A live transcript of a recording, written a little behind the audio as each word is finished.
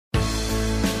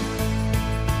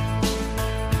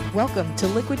Welcome to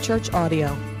Liquid Church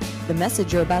Audio. The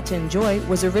message you're about to enjoy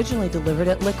was originally delivered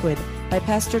at Liquid by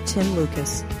Pastor Tim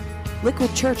Lucas.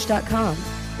 LiquidChurch.com,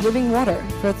 living water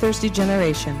for a thirsty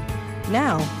generation.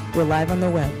 Now, we're live on the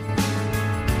web.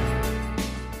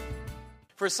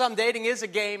 For some, dating is a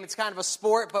game. It's kind of a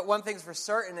sport, but one thing's for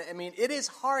certain. I mean, it is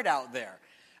hard out there,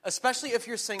 especially if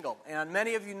you're single, and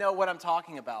many of you know what I'm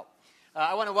talking about.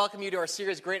 I want to welcome you to our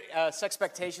series, Great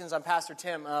Sexpectations. I'm Pastor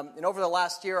Tim, and over the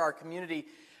last year, our community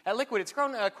at Liquid, it's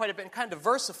grown quite a bit and kind of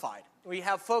diversified. We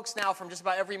have folks now from just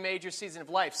about every major season of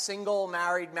life, single,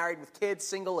 married, married with kids,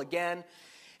 single again.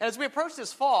 And as we approach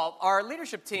this fall, our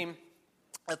leadership team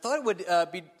thought it would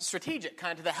be strategic,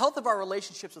 kind of to the health of our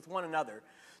relationships with one another,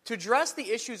 to address the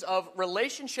issues of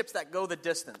relationships that go the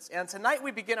distance. And tonight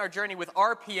we begin our journey with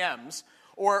RPMs,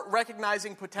 or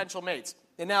recognizing potential mates.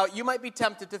 And now you might be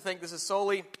tempted to think this is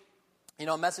solely,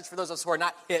 a message for those of us who are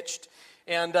not hitched.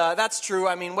 And that's true.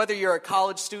 I mean, whether you're a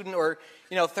college student or,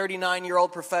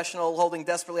 39-year-old professional holding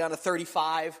desperately on a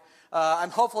 35,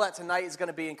 I'm hopeful that tonight is going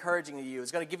to be encouraging to you.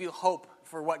 It's going to give you hope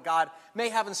for what God may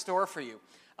have in store for you.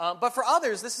 But for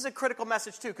others, this is a critical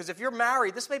message too, because if you're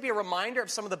married, this may be a reminder of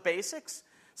some of the basics,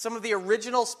 some of the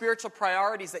original spiritual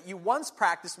priorities that you once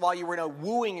practiced while you were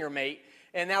wooing your mate.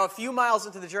 And now a few miles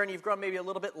into the journey, you've grown maybe a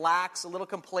little bit lax, a little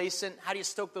complacent. How do you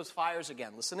stoke those fires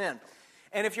again? Listen in.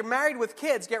 And if you're married with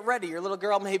kids, get ready. Your little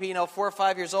girl may be, 4 or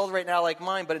 5 years old right now like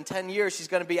mine, but in 10 years, she's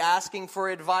going to be asking for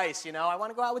advice. I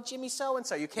want to go out with Jimmy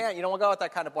so-and-so. You can't. You don't want to go out with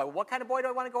that kind of boy. What kind of boy do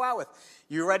I want to go out with?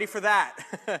 You ready for that?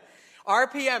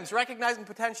 RPMs, recognizing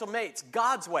potential mates,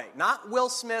 God's way. Not Will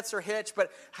Smith's or Hitch, but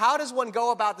how does one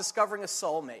go about discovering a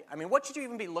soulmate? I mean, what should you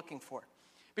even be looking for?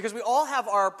 Because we all have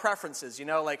our preferences,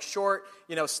 like short,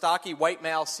 stocky white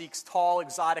male seeks tall,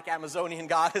 exotic Amazonian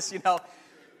goddess,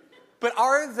 But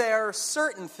are there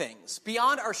certain things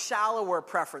beyond our shallower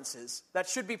preferences that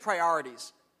should be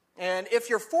priorities? And if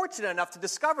you're fortunate enough to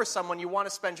discover someone you want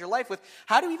to spend your life with,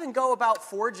 how do you even go about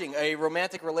forging a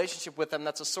romantic relationship with them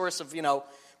that's a source of,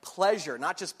 pleasure,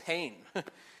 not just pain?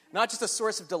 Not just a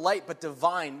source of delight, but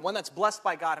divine, one that's blessed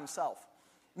by God himself.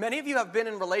 Many of you have been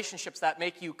in relationships that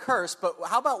make you curse, but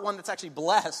how about one that's actually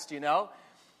blessed,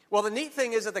 Well, the neat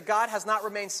thing is that the God has not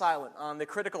remained silent on the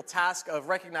critical task of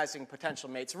recognizing potential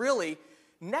mates. Really,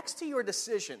 next to your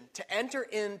decision to enter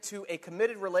into a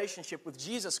committed relationship with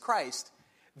Jesus Christ,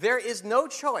 there is no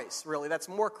choice, really, that's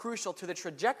more crucial to the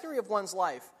trajectory of one's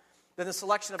life than the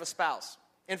selection of a spouse.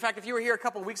 In fact, if you were here a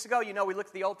couple of weeks ago, we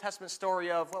looked at the Old Testament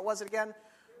story of, what was it again?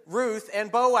 Ruth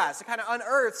and Boaz, to kind of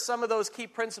unearth some of those key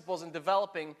principles in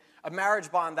developing a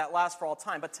marriage bond that lasts for all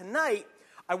time. But tonight,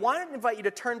 I wanted to invite you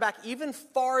to turn back even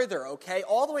farther, okay?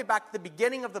 All the way back to the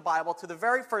beginning of the Bible, to the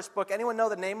very first book. Anyone know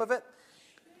the name of it?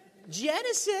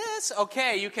 Genesis.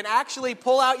 Okay, you can actually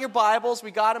pull out your Bibles. We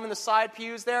got them in the side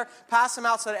pews there. Pass them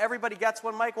out so that everybody gets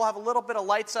one. Mike, we'll have a little bit of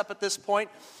lights up at this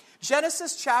point.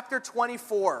 Genesis chapter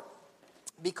 24.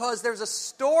 Because there's a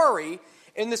story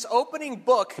in this opening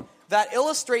book that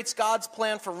illustrates God's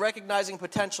plan for recognizing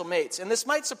potential mates. And this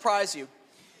might surprise you,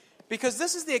 because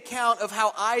this is the account of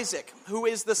how Isaac, who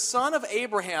is the son of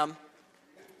Abraham,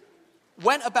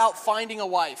 went about finding a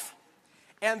wife.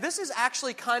 And this is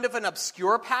actually kind of an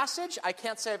obscure passage. I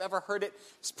can't say I've ever heard it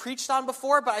preached on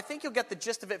before, but I think you'll get the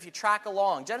gist of it if you track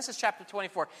along. Genesis chapter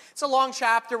 24. It's a long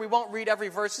chapter. We won't read every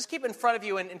verse. Just keep it in front of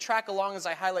you and track along as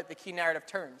I highlight the key narrative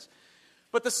turns.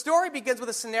 But the story begins with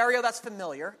a scenario that's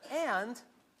familiar and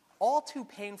all too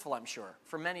painful, I'm sure,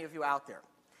 for many of you out there.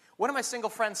 One of my single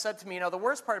friends said to me, the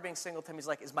worst part of being single, Tim, is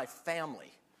my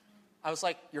family. I was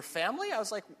like, your family? I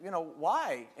was like,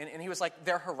 why? And he was like,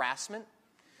 their harassment.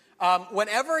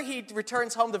 Whenever he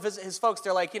returns home to visit his folks,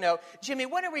 they're like, Jimmy,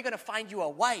 when are we going to find you a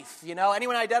wife?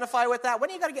 Anyone identify with that? When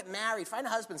are you going to get married? Find a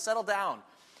husband, settle down.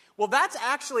 Well, that's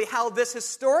actually how this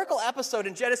historical episode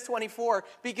in Genesis 24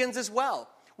 begins as well,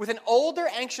 with an older,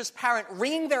 anxious parent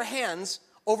wringing their hands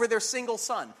over their single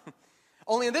son.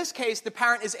 Only in this case, the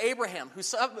parent is Abraham, who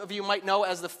some of you might know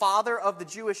as the father of the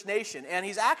Jewish nation. And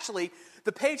he's actually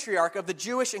the patriarch of the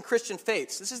Jewish and Christian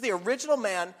faiths. This is the original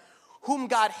man whom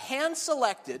God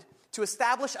hand-selected to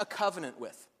establish a covenant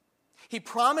with. He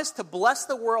promised to bless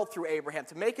the world through Abraham,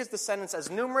 to make his descendants as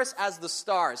numerous as the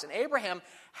stars. And Abraham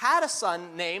had a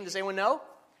son named, does anyone know?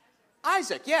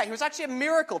 Isaac. Yeah, he was actually a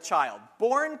miracle child,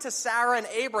 born to Sarah and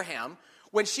Abraham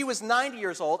when she was 90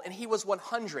 years old and he was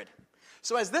 100.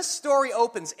 So as this story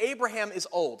opens, Abraham is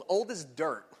old as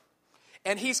dirt.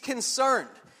 And he's concerned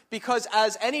because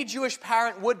as any Jewish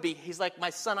parent would be, he's like, my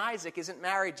son Isaac isn't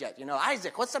married yet.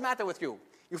 Isaac, what's the matter with you?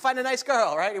 You find a nice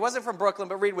girl, right? He wasn't from Brooklyn,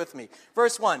 but read with me.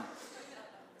 Verse 1.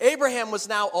 Abraham was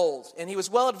now old, and he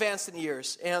was well advanced in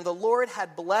years, and the Lord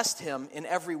had blessed him in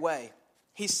every way.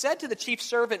 he said to the chief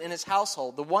servant in his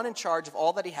household, the one in charge of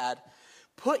all that he had,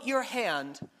 "Put your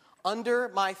hand under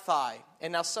my thigh."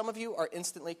 And now some of you are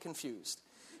instantly confused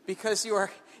because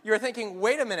you're thinking,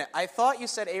 wait a minute, I thought you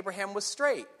said Abraham was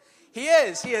straight. He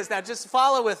is. Now just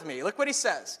follow with me. Look what he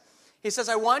says. He says,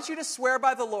 "I want you to swear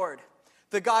by the Lord,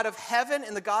 the God of heaven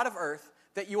and the God of earth,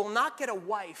 that you will not get a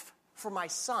wife for my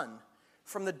son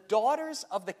from the daughters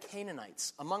of the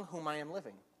Canaanites among whom I am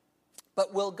living,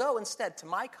 but will go instead to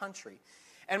my country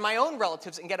and my own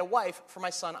relatives and get a wife for my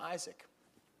son Isaac."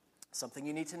 Something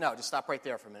you need to know. Just stop right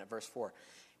there for a minute, verse 4.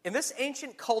 In this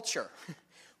ancient culture,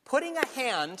 putting a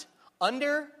hand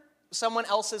under someone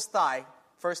else's thigh,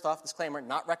 first off, disclaimer,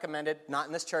 not recommended, not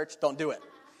in this church, don't do it.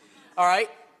 All right?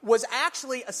 Was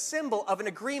actually a symbol of an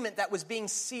agreement that was being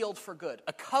sealed for good,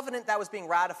 a covenant that was being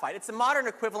ratified. It's the modern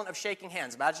equivalent of shaking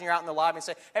hands. Imagine you're out in the lobby and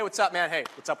say, "Hey, what's up, man? Hey,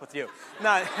 what's up with you?"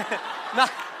 No,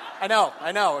 I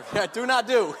know. Do not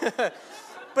do.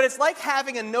 But it's like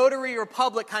having a notary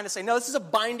republic kind of say, no, this is a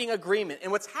binding agreement.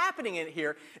 And what's happening in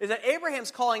here is that Abraham's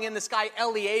calling in this guy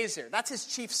Eliezer. That's his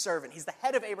chief servant. He's the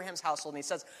head of Abraham's household. And he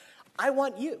says, "I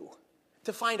want you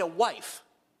to find a wife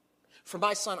for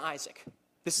my son Isaac.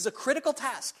 This is a critical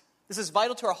task. This is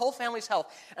vital to our whole family's health.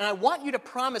 And I want you to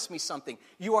promise me something.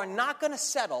 You are not going to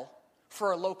settle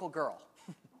for a local girl.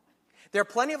 There are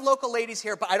plenty of local ladies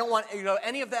here, but I don't want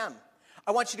any of them.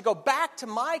 I want you to go back to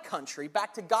my country,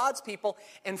 back to God's people,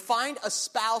 and find a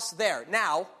spouse there.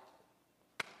 Now,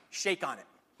 shake on it,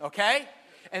 okay?"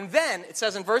 And then, it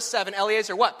says in verse 7,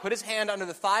 Eliezer, what? Put his hand under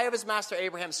the thigh of his master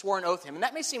Abraham, swore an oath to him. And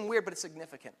that may seem weird, but it's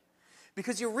significant.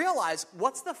 Because you realize,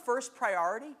 what's the first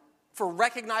priority for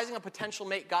recognizing a potential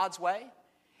mate God's way?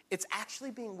 It's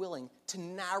actually being willing to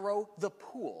narrow the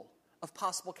pool of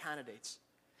possible candidates.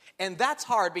 And that's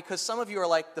hard because some of you are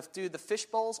like, dude, the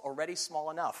fishbowl's already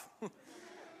small enough.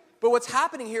 But what's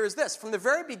happening here is this. From the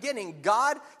very beginning,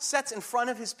 God sets in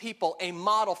front of his people a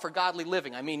model for godly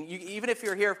living. I mean, even if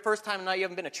you're here first time tonight, you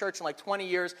haven't been to church in like 20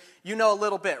 years, you know a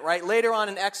little bit, right? Later on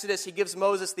in Exodus, he gives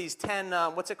Moses these 10,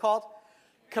 what's it called?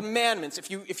 Commandments.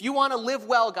 If you want to live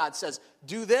well, God says,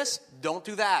 do this, don't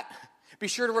do that. Be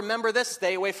sure to remember this,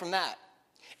 stay away from that.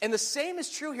 And the same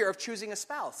is true here of choosing a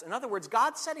spouse. In other words,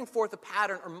 God's setting forth a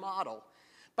pattern or model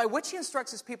by which he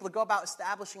instructs his people to go about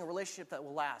establishing a relationship that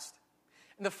will last.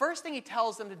 And the first thing he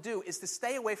tells them to do is to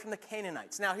stay away from the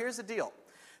Canaanites. Now, here's the deal.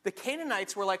 The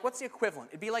Canaanites were like, what's the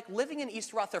equivalent? It'd be like living in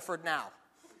East Rutherford now.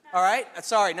 All right?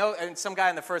 Sorry, no. And some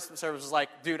guy in the first service was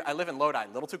like, dude, I live in Lodi,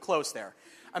 a little too close there.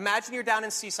 Imagine you're down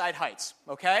in Seaside Heights,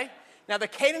 okay? Now, the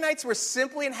Canaanites were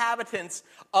simply inhabitants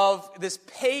of this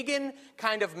pagan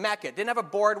kind of Mecca. It didn't have a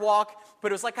boardwalk,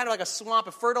 but it was like kind of like a swamp,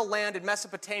 a fertile land in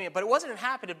Mesopotamia. But it wasn't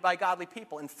inhabited by godly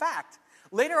people. In fact,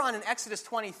 later on in Exodus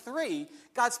 23,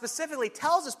 God specifically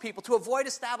tells his people to avoid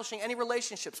establishing any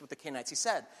relationships with the Canaanites. He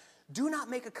said, do not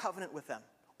make a covenant with them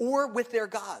or with their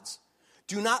gods.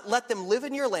 Do not let them live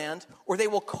in your land, or they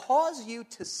will cause you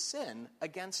to sin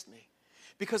against me,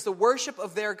 because the worship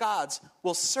of their gods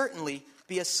will certainly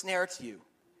be a snare to you.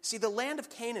 See, the land of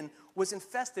Canaan was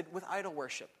infested with idol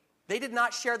worship. They did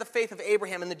not share the faith of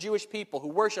Abraham and the Jewish people who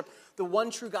worship the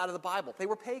one true God of the Bible. They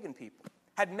were pagan people,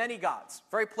 had many gods,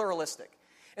 very pluralistic.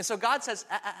 And so God says,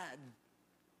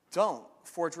 don't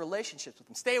forge relationships with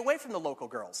them. Stay away from the local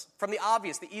girls, from the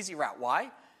obvious, the easy route.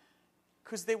 Why?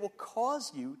 Because they will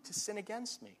cause you to sin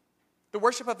against me. The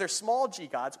worship of their small g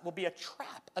gods will be a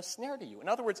trap, a snare to you. In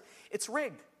other words, it's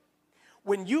rigged.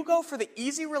 When you go for the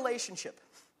easy relationship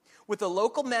with the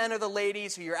local men or the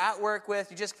ladies who you're at work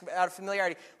with, you just out of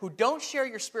familiarity, who don't share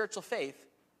your spiritual faith,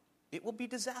 it will be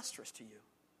disastrous to you.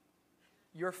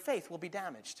 Your faith will be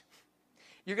damaged.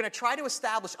 You're going to try to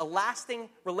establish a lasting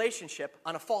relationship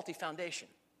on a faulty foundation.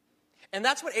 And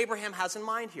that's what Abraham has in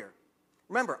mind here.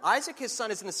 Remember, Isaac, his son,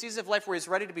 is in the season of life where he's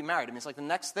ready to be married. I mean, it's like the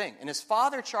next thing. And his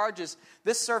father charges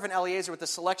this servant Eliezer with the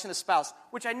selection of spouse,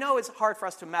 which I know is hard for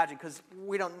us to imagine because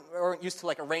we aren't used to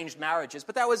like arranged marriages,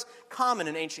 but that was common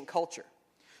in ancient culture.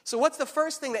 So what's the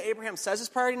first thing that Abraham says is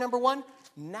priority number one?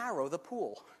 Narrow the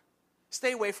pool.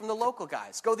 Stay away from the local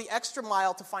guys. Go the extra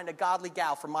mile to find a godly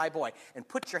gal for my boy, and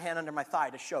put your hand under my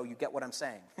thigh to show you get what I'm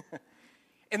saying.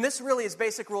 And this really is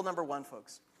basic rule number one,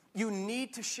 folks. You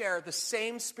need to share the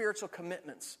same spiritual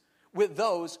commitments with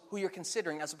those who you're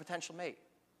considering as a potential mate.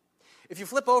 If you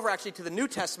flip over actually to the New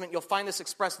Testament, you'll find this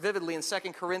expressed vividly in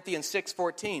 2 Corinthians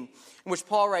 6:14, in which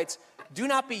Paul writes, do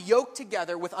not be yoked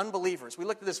together with unbelievers. We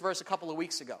looked at this verse a couple of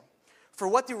weeks ago. For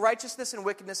what do righteousness and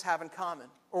wickedness have in common?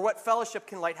 Or what fellowship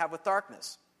can light have with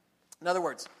darkness? In other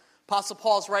words, Apostle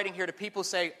Paul's writing here to people who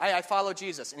say, I follow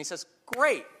Jesus. And he says,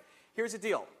 great, here's the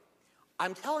deal.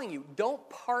 I'm telling you, don't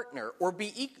partner or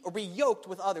be yoked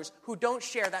with others who don't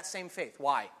share that same faith.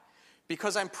 Why?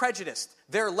 Because I'm prejudiced.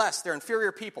 They're less. They're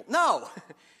inferior people. No.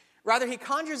 Rather, he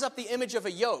conjures up the image of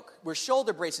a yoke where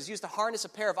shoulder braces used to harness a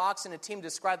pair of oxen in a team to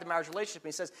describe the marriage relationship. And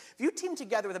he says, if you team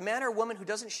together with a man or a woman who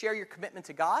doesn't share your commitment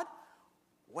to God,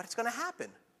 what's going to happen?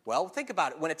 Well, think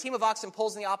about it. When a team of oxen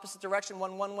pulls in the opposite direction,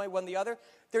 one way, one the other,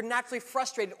 they're naturally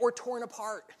frustrated or torn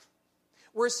apart.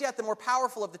 Whereas yet, the more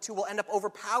powerful of the two will end up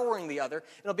overpowering the other,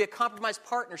 and it'll be a compromised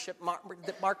partnership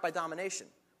marked by domination.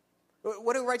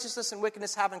 What do righteousness and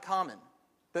wickedness have in common?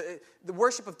 The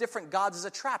worship of different gods is a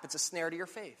trap. It's a snare to your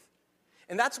faith.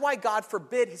 And that's why God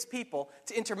forbid his people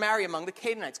to intermarry among the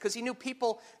Canaanites, because he knew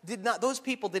those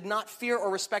people did not fear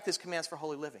or respect his commands for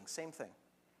holy living. Same thing.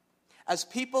 As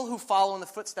people who follow in the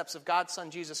footsteps of God's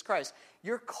Son, Jesus Christ,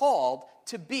 you're called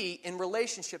to be in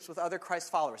relationships with other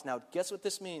Christ followers. Now, guess what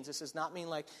this means? This does not mean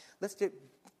like,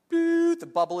 the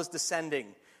bubble is descending.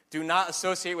 Do not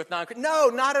associate with non-Christians. No,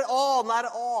 not at all, not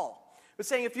at all. But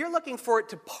saying if you're looking for it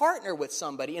to partner with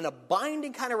somebody in a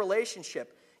binding kind of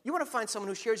relationship, you want to find someone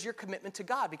who shares your commitment to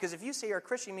God. Because if you say you're a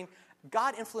Christian, you mean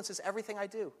God influences everything I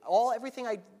do. Everything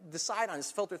I decide on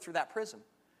is filtered through that prism.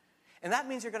 And that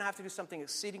means you're going to have to do something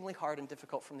exceedingly hard and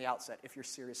difficult from the outset if you're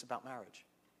serious about marriage.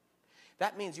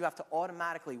 That means you have to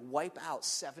automatically wipe out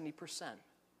 70%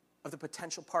 of the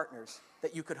potential partners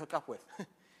that you could hook up with.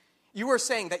 You were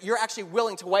saying that you're actually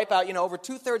willing to wipe out, over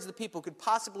 2/3 of the people who could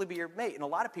possibly be your mate. And a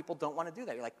lot of people don't want to do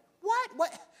that. You're like,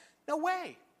 what? No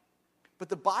way. But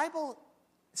the Bible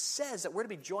says that we're to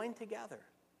be joined together.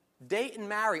 Date and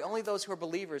marry only those who are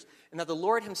believers, and that the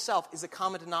Lord himself is the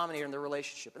common denominator in the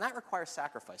relationship. And that requires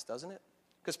sacrifice, doesn't it?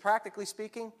 Because practically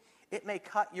speaking, it may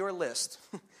cut your list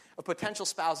of potential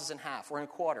spouses in half or in a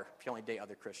quarter if you only date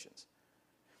other Christians.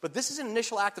 But this is an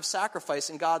initial act of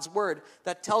sacrifice in God's word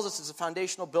that tells us it's a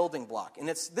foundational building block. And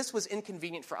this was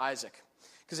inconvenient for Isaac.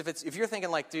 Because if you're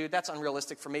thinking like, dude, that's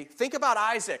unrealistic for me, think about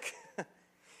Isaac.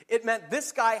 It meant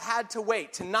this guy had to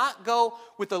wait, to not go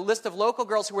with a list of local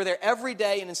girls who were there every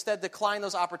day and instead decline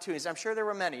those opportunities. I'm sure there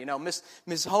were many, Miss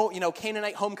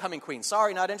Canaanite homecoming queen.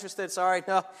 Sorry, not interested. Sorry,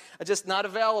 no, just not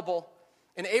available.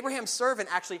 And Abraham's servant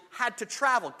actually had to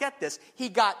travel. Get this. He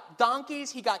got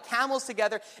donkeys, he got camels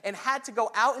together, and had to go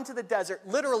out into the desert,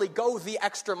 literally go the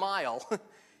extra mile,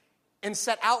 and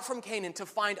set out from Canaan to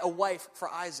find a wife for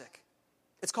Isaac.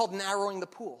 It's called narrowing the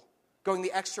pool. Going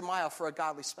the extra mile for a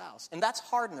godly spouse. And that's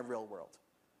hard in the real world,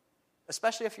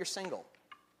 especially if you're single.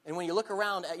 And when you look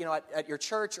around at your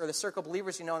church or the circle of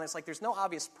believers, and it's like there's no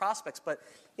obvious prospects, but,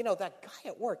 that guy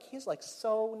at work, he's like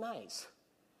so nice.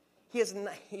 He's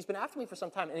been after me for some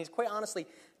time, and he's quite honestly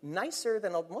nicer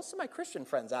than most of my Christian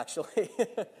friends, actually.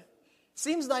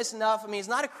 Seems nice enough. He's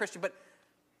not a Christian, but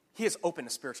he is open to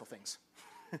spiritual things.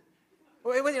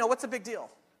 What's the big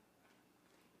deal?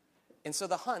 And so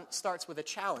the hunt starts with a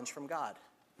challenge from God.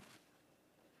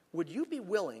 Would you be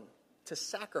willing to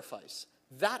sacrifice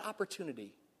that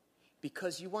opportunity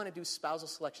because you want to do spousal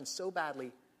selection so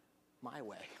badly my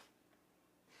way?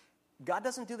 God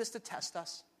doesn't do this to test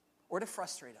us or to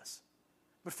frustrate us,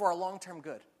 but for our long-term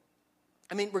good.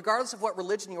 Regardless of what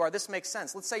religion you are, this makes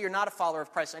sense. Let's say you're not a follower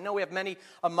of Christ. I know we have many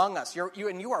among us.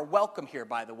 You are welcome here,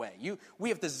 by the way. We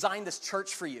have designed this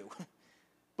church for you.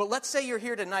 But let's say you're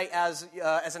here tonight as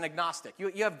an agnostic.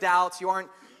 You have doubts. You aren't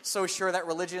so sure that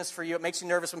religion is for you. It makes you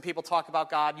nervous when people talk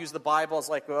about God, use the Bible as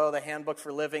like, the handbook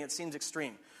for living. It seems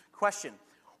extreme. Question,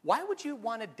 why would you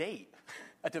want to date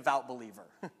a devout believer?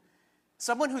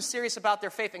 Someone who's serious about their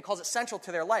faith and calls it central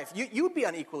to their life. You would be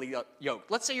unequally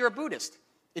yoked. Let's say you're a Buddhist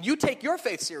and you take your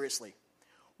faith seriously.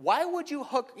 Why would you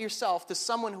hook yourself to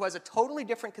someone who has a totally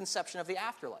different conception of the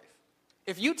afterlife?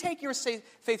 If you take your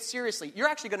faith seriously, you're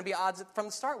actually going to be at odds from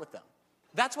the start with them.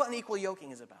 That's what unequal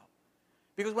yoking is about.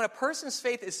 Because when a person's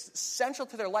faith is central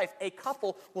to their life, a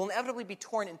couple will inevitably be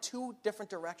torn in two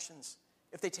different directions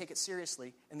if they take it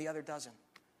seriously and the other doesn't.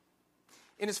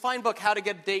 In his fine book, How to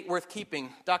Get a Date Worth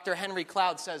Keeping, Dr. Henry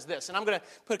Cloud says this, and I'm going to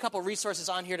put a couple resources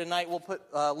on here tonight. We'll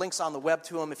put links on the web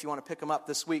to them if you want to pick them up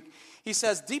this week. He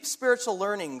says, deep spiritual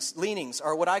leanings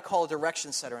are what I call a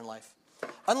direction setter in life.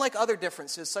 Unlike other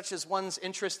differences, such as one's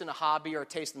interest in a hobby or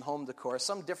taste in home decor,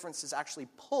 some differences actually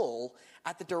pull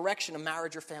at the direction a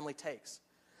marriage or family takes.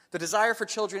 The desire for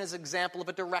children is an example of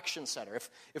a direction setter.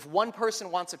 If one person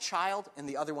wants a child and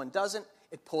the other one doesn't,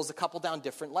 it pulls a couple down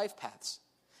different life paths.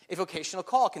 A vocational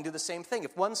call can do the same thing.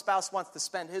 If one spouse wants to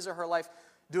spend his or her life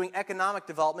doing economic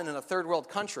development in a third world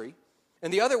country,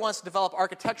 and the other wants to develop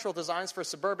architectural designs for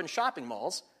suburban shopping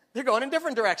malls, they're going in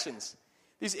different directions.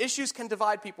 These issues can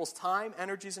divide people's time,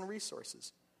 energies, and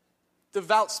resources.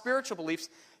 Devout spiritual beliefs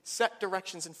set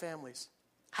directions in families.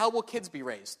 How will kids be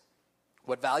raised?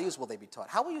 What values will they be taught?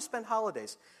 How will you spend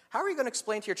holidays? How are you going to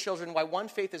explain to your children why one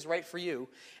faith is right for you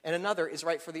and another is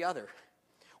right for the other?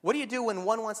 What do you do when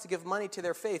one wants to give money to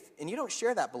their faith and you don't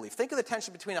share that belief? Think of the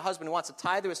tension between a husband who wants to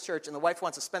tithe to his church and the wife who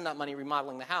wants to spend that money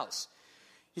remodeling the house.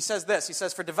 He says this, he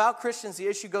says, for devout Christians, the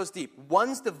issue goes deep.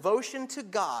 One's devotion to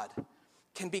God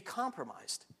can be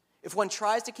compromised if one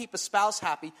tries to keep a spouse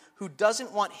happy who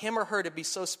doesn't want him or her to be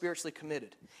so spiritually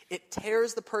committed. It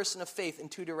tears the person of faith in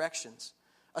two directions.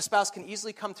 A spouse can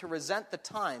easily come to resent the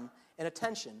time and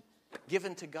attention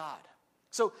given to God.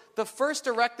 So the first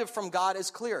directive from God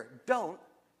is clear. Don't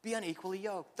be unequally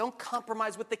yoked. Don't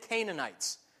compromise with the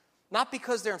Canaanites. Not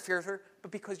because they're inferior,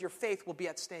 but because your faith will be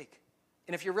at stake.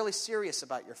 And if you're really serious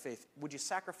about your faith, would you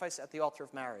sacrifice at the altar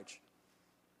of marriage?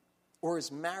 Or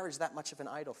is marriage that much of an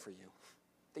idol for you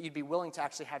that you'd be willing to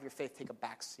actually have your faith take a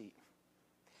back seat?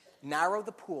 Narrow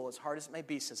the pool as hard as it may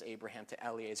be, says Abraham to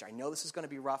Eliezer. I know this is going to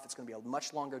be rough. It's going to be a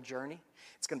much longer journey.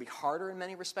 It's going to be harder in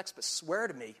many respects, but swear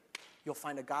to me, you'll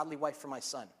find a godly wife for my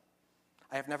son.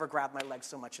 I have never grabbed my leg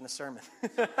so much in a sermon.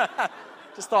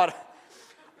 Just thought,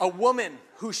 a woman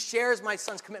who shares my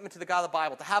son's commitment to the God of the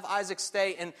Bible, to have Isaac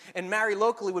stay and marry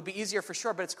locally would be easier for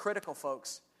sure, but it's critical,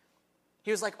 folks. He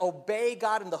was like, obey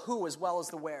God in the who as well as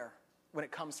the where when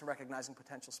it comes to recognizing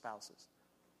potential spouses.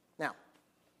 Now,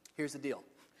 here's the deal.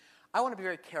 I want to be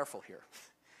very careful here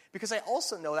because I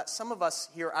also know that some of us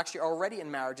here actually are already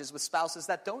in marriages with spouses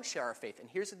that don't share our faith. And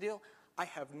here's the deal. I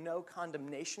have no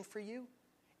condemnation for you,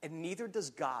 and neither does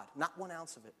God, not 1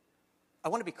 ounce of it. I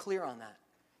want to be clear on that.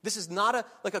 This is not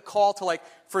a call to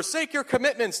forsake your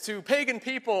commitments to pagan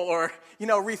people or,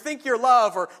 rethink your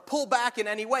love or pull back in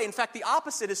any way. In fact, the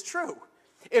opposite is true.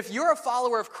 If you're a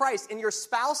follower of Christ and your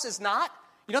spouse is not,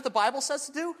 you know what the Bible says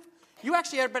to do? You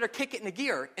actually had better kick it into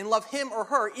gear and love him or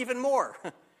her even more.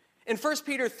 In 1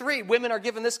 Peter 3, women are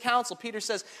given this counsel. Peter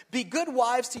says, be good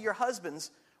wives to your husbands,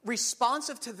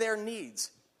 responsive to their needs.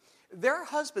 There are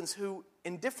husbands who,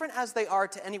 indifferent as they are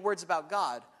to any words about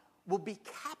God, will be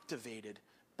captivated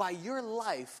by your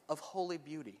life of holy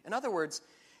beauty. In other words,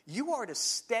 you are to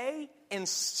stay and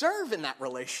serve in that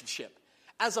relationship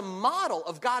as a model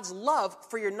of God's love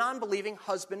for your non-believing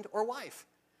husband or wife.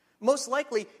 Most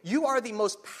likely, you are the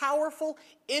most powerful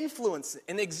influence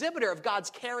and exhibitor of God's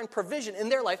care and provision in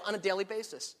their life on a daily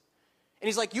basis. And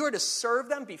he's like, you are to serve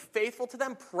them, be faithful to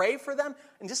them, pray for them,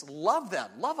 and just love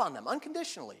them, love on them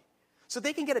unconditionally, so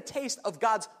they can get a taste of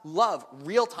God's love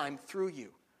real time through you.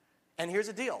 And here's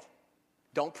the deal.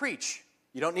 Don't preach.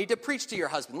 You don't need to preach to your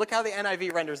husband. Look how the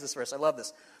NIV renders this verse. I love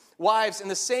this. Wives, in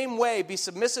the same way, be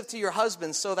submissive to your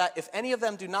husbands, so that if any of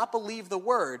them do not believe the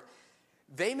word,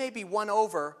 they may be won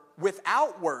over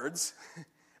without words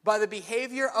by the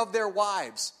behavior of their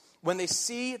wives when they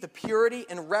see the purity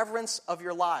and reverence of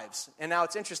your lives. And now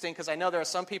it's interesting because I know there are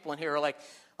some people in here who are like,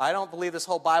 I don't believe this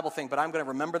whole Bible thing, but I'm going to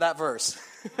remember that verse.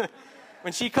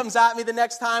 When she comes at me the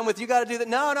next time with, you got to do that.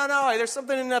 No, there's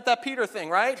something in that Peter thing,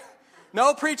 right?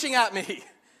 No preaching at me.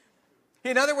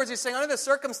 In other words, he's saying, under the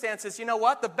circumstances, you know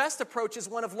what? The best approach is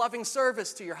one of loving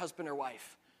service to your husband or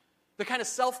wife. The kind of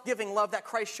self-giving love that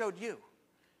Christ showed you.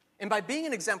 And by being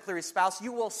an exemplary spouse,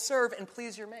 you will serve and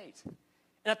please your mate.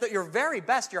 And at your very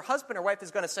best, your husband or wife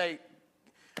is going to say,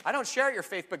 I don't share your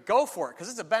faith, but go for it, because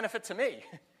it's a benefit to me.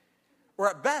 Or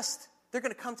at best, they're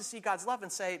going to come to see God's love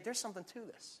and say, there's something to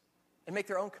this, and make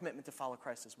their own commitment to follow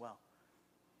Christ as well.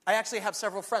 I actually have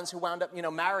several friends who wound up,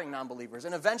 marrying non-believers,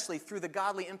 and eventually, through the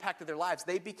godly impact of their lives,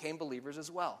 they became believers as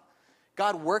well.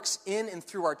 God works in and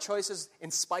through our choices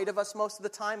in spite of us most of the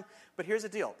time, but here's the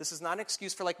deal. This is not an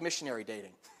excuse for, missionary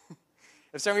dating.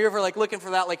 If some of you are looking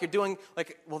for that, you're doing,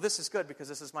 well, this is good because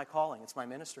this is my calling. It's my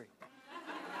ministry.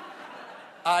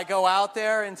 I go out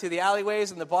there into the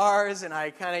alleyways and the bars, and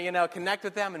I kind of, connect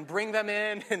with them and bring them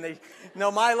in, and they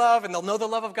know my love, and they'll know the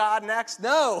love of God next.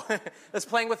 No, that's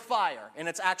playing with fire, and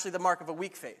it's actually the mark of a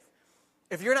weak faith.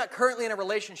 If you're not currently in a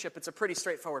relationship, it's a pretty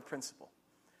straightforward principle.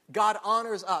 God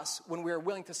honors us when we are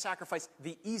willing to sacrifice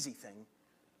the easy thing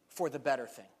for the better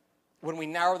thing. When we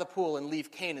narrow the pool and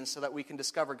leave Canaan so that we can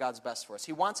discover God's best for us.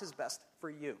 He wants his best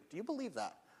for you. Do you believe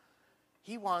that?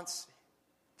 He wants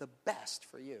the best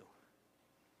for you.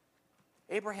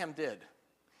 Abraham did.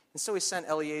 And so he sent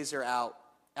Eliezer out.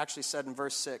 Actually said in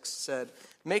verse 6,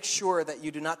 make sure that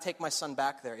you do not take my son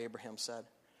back there, Abraham said.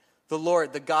 The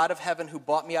Lord, the God of heaven, who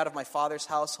brought me out of my father's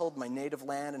household, my native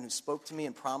land, and who spoke to me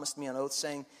and promised me on oath,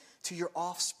 saying, to your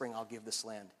offspring I'll give this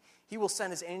land. He will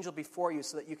send his angel before you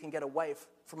so that you can get a wife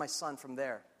for my son from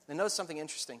there. And notice something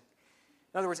interesting.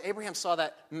 In other words, Abraham saw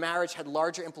that marriage had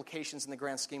larger implications in the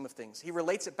grand scheme of things. He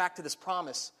relates it back to this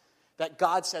promise that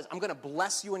God says, I'm going to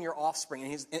bless you and your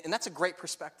offspring. And that's a great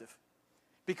perspective.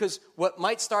 Because what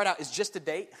might start out as just a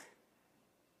date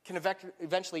can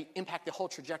eventually impact the whole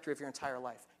trajectory of your entire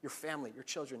life, your family, your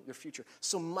children, your future.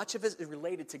 So much of it is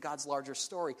related to God's larger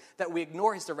story that we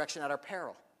ignore his direction at our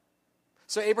peril.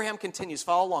 So Abraham continues.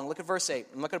 Follow along. Look at verse 8.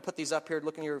 I'm not going to put these up here.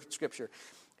 Look in your scripture.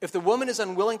 If the woman is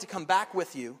unwilling to come back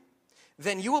with you,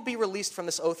 then you will be released from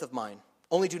this oath of mine.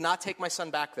 Only do not take my son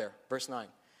back there. Verse 9.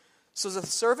 So the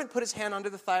servant put his hand under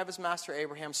the thigh of his master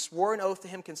Abraham, swore an oath to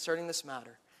him concerning this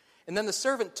matter. And then the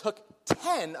servant took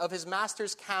 10 of his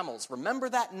master's camels. Remember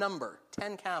that number,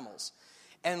 10 camels.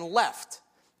 And left,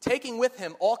 taking with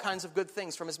him all kinds of good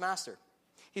things from his master.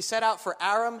 He set out for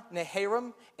Aram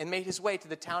Naharaim and made his way to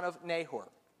the town of Nahor.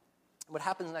 What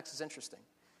happens next is interesting.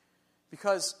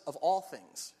 Because of all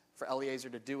things for Eliezer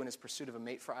to do in his pursuit of a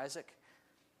mate for Isaac,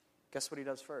 guess what he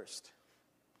does first?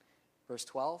 Verse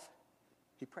 12,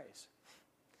 he prays.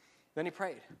 Then he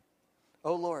prayed,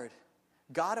 O Lord,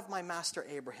 God of my master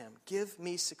Abraham, give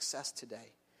me success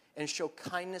today and show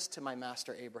kindness to my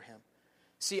master Abraham.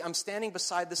 See, I'm standing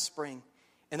beside the spring,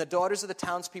 and the daughters of the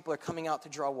townspeople are coming out to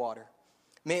draw water.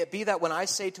 May it be that when I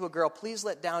say to a girl, please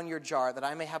let down your jar that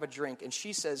I may have a drink, and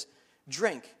she says,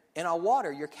 drink, and I'll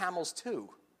water your camels too.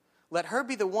 Let her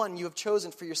be the one you have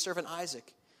chosen for your servant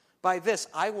Isaac. By this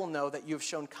I will know that you have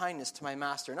shown kindness to my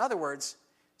master. In other words,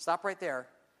 stop right there.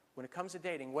 When it comes to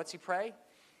dating, what's he pray?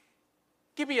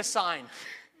 Give me a sign.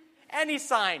 Any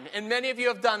sign. And many of you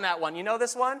have done that one. You know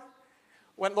this one?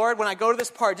 Lord, when I go to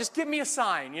this party, just give me a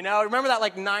sign. You know, remember that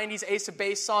like 90s Ace of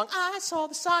Base song? I saw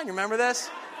the sign. You remember this?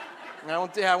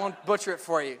 I won't butcher it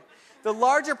for you. The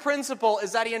larger principle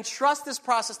is that he entrusts this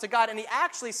process to God, and he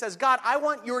actually says, God, I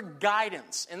want your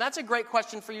guidance. And that's a great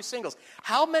question for you singles.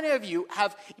 How many of you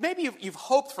have, maybe you've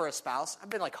hoped for a spouse.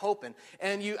 I've been like hoping.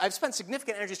 And I've spent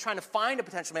significant energies trying to find a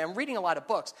potential man. I'm reading a lot of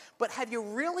books. But have you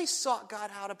really sought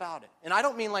God out about it? And I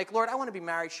don't mean like, Lord, I want to be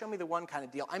married. Show me the one kind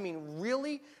of deal. I mean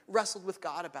really wrestled with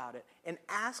God about it and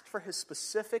asked for his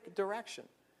specific direction.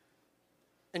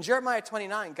 In Jeremiah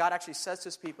 29, God actually says to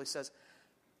his people, he says,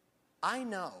 I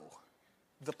know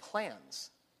the plans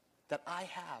that I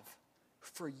have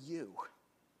for you.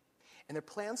 And they're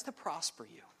plans to prosper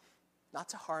you, not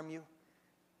to harm you,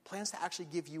 plans to actually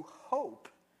give you hope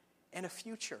and a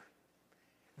future.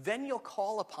 Then you'll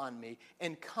call upon me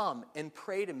and come and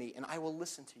pray to me, and I will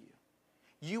listen to you.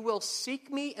 You will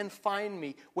seek me and find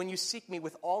me when you seek me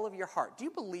with all of your heart. Do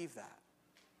you believe that?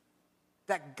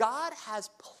 That God has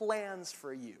plans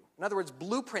for you. In other words,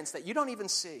 blueprints that you don't even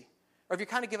see. Or have you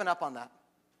kind of given up on that?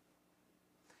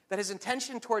 That his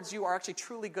intention towards you are actually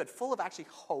truly good, full of actually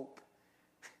hope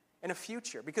and a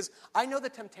future. Because I know the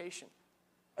temptation,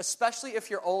 especially if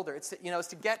you're older, it's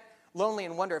to get lonely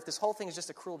and wonder if this whole thing is just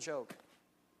a cruel joke.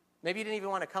 Maybe you didn't even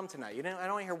want to come tonight. I don't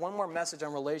want to hear one more message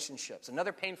on relationships,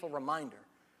 another painful reminder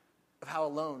of how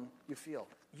alone you feel.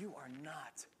 You are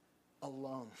not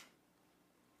alone.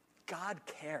 God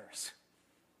cares.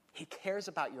 He cares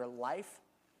about your life.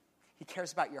 He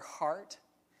cares about your heart.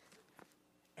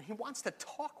 And he wants to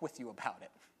talk with you about it.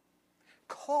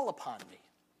 Call upon me.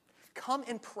 Come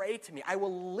and pray to me. I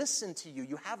will listen to you.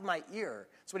 You have my ear.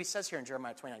 That's what he says here in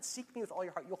Jeremiah 29. Seek me with all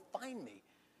your heart. You'll find me.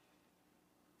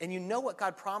 And you know what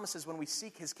God promises when we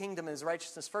seek his kingdom and his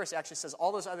righteousness first. It actually says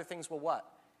all those other things will what?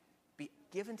 Be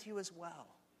given to you as well.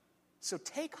 So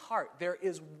take heart. There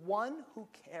is one who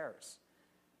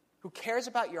cares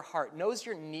about your heart, knows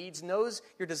your needs, knows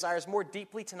your desires more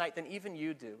deeply tonight than even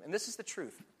you do. And this is the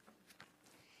truth.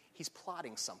 He's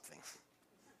plotting something.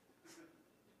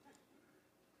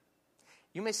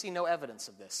 You may see no evidence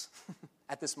of this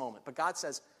at this moment, but God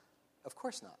says, of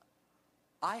course not.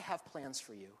 I have plans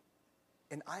for you,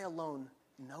 and I alone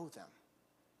know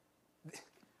them.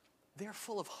 They're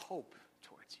full of hope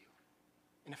towards you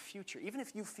and a future, even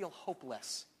if you feel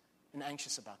hopeless and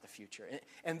anxious about the future.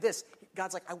 And this,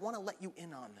 God's like, I want to let you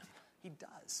in on them. He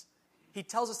does. He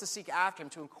tells us to seek after him,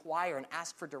 to inquire and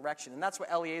ask for direction. And that's what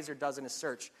Eliezer does in his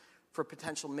search for a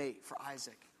potential mate for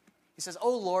Isaac. He says,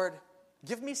 oh, Lord,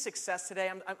 give me success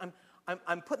today.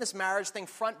 I'm putting this marriage thing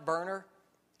front burner.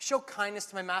 Show kindness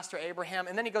to my master Abraham.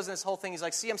 And then he goes in this whole thing. He's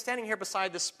like, see, I'm standing here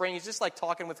beside this spring. He's just like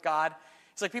talking with God.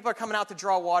 He's like, people are coming out to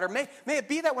draw water. May it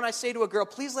be that when I say to a girl,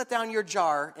 please let down your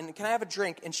jar, and can I have a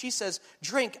drink? And she says,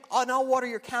 drink, and I'll water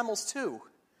your camels too.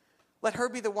 Let her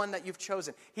be the one that you've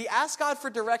chosen. He asks God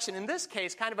for direction. In this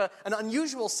case, kind of an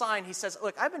unusual sign. He says,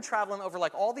 look, I've been traveling over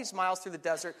like all these miles through the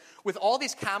desert with all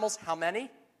these camels. How many?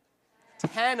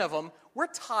 10 of them. We're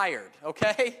tired,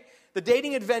 okay? The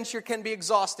dating adventure can be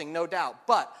exhausting, no doubt.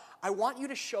 But I want you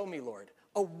to show me, Lord,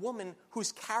 a woman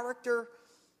whose character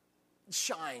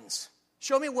shines.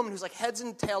 Show me a woman who's like heads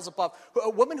and tails above. A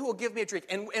woman who will give me a drink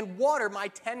and water my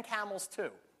 10 camels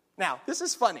too. Now, this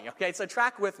is funny, okay? So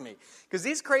track with me. Because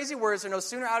these crazy words are no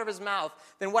sooner out of his mouth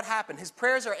than what happened. His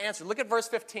prayers are answered. Look at verse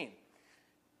 15.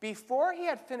 Before he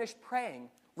had finished praying,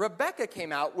 Rebekah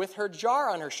came out with her jar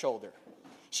on her shoulder.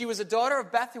 She was a daughter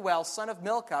of Bethuel, son of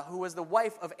Milcah, who was the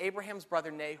wife of Abraham's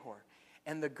brother Nahor.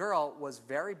 And the girl was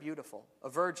very beautiful, a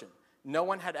virgin. No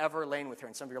one had ever lain with her.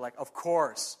 And some of you are like, of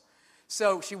course.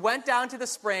 So she went down to the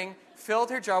spring, filled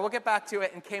her jar, we'll get back to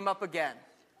it, and came up again.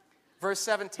 Verse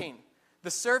 17. The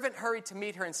servant hurried to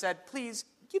meet her and said, please,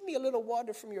 give me a little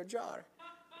water from your jar.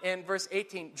 And verse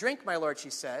 18, drink, my lord, she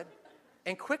said,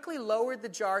 and quickly lowered the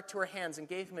jar to her hands and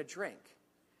gave him a drink.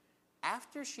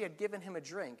 After she had given him a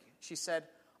drink, she said,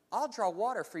 I'll draw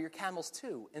water for your camels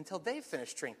too, until they've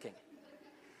finished drinking.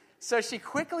 So she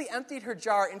quickly emptied her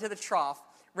jar into the trough,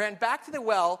 ran back to the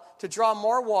well to draw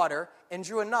more water, and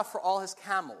drew enough for all his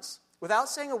camels. Without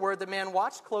saying a word, the man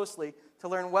watched closely to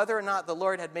learn whether or not the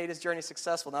Lord had made his journey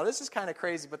successful. Now, this is kind of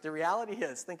crazy, but the reality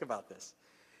is, think about this.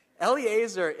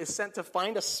 Eliezer is sent to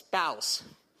find a spouse.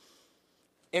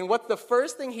 And what the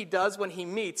first thing he does when he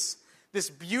meets this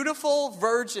beautiful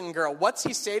virgin girl, what's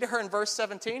he say to her in verse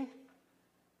 17?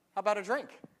 How about a drink?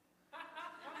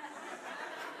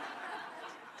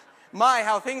 My,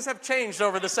 how things have changed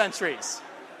over the centuries.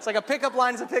 It's like a pickup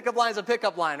line is a pickup line is a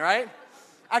pickup line, right?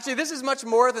 Actually, this is much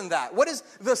more than that. What is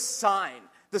the sign?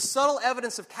 The subtle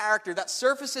evidence of character that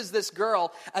surfaces this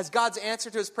girl as God's answer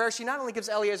to his prayer. She not only gives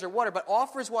Eliezer water, but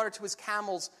offers water to his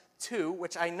camels too,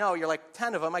 which I know, you're like,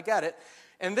 10 of them, I get it.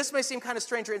 And this may seem kind of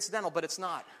strange or incidental, but it's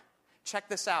not. Check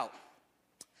this out.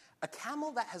 A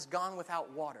camel that has gone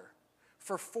without water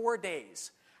for 4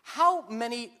 days, how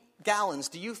many gallons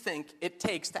do you think it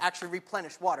takes to actually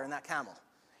replenish water in that camel?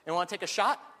 And want to take a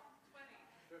shot?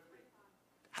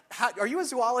 20. Are you a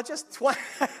zoologist? 20.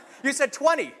 You said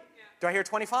 20. Yeah. Do I hear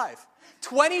 25?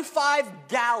 25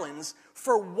 gallons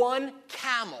for one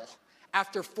camel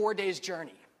after 4 days'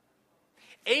 journey.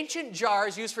 Ancient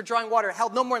jars used for drawing water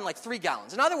held no more than like 3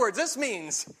 gallons. In other words, this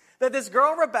means that this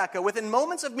girl, Rebekah, within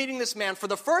moments of meeting this man for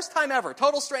the first time ever,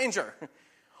 total stranger,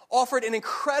 offered an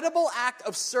incredible act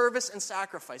of service and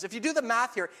sacrifice. If you do the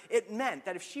math here, it meant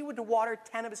that if she were to water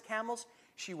 10 of his camels,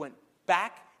 she went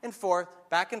back and forth,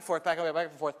 back and forth, back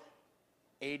and forth,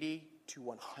 80 to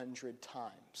 100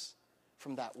 times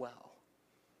from that well,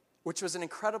 which was an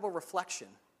incredible reflection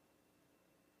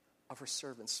of her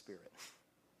servant spirit.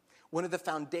 One of the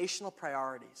foundational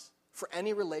priorities for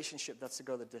any relationship that's to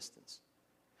go the distance.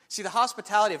 See, the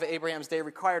hospitality of Abraham's day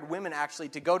required women actually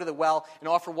to go to the well and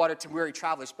offer water to weary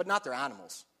travelers, but not their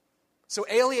animals. So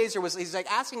Eliezer he's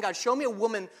like asking God, show me a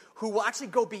woman who will actually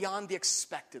go beyond the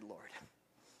expected, Lord.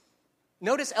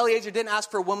 Notice Eliezer didn't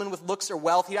ask for a woman with looks or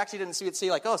wealth. He actually didn't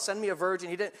say like, oh, send me a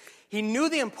virgin. He knew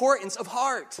the importance of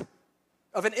heart,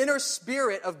 of an inner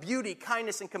spirit of beauty,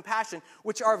 kindness, and compassion,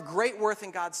 which are of great worth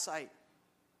in God's sight.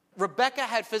 Rebekah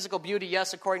had physical beauty,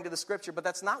 yes, according to the scripture, but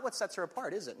that's not what sets her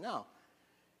apart, is it? No.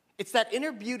 It's that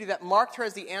inner beauty that marked her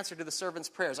as the answer to the servant's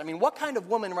prayers. I mean, what kind of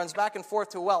woman runs back and forth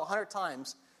to a well 100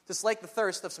 times to slake the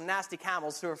thirst of some nasty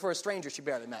camels for a stranger she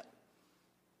barely met?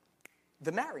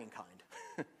 The marrying kind.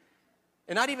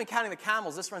 And not even counting the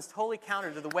camels, this runs totally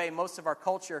counter to the way most of our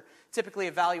culture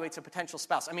typically evaluates a potential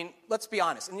spouse. I mean, let's be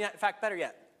honest. And yet, in fact, better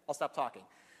yet, I'll stop talking.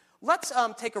 Let's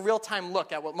take a real-time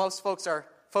look at what most folks are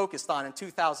focused on in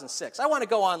 2006. I want to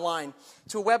go online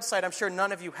to a website I'm sure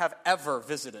none of you have ever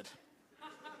visited.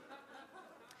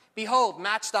 Behold,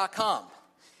 Match.com.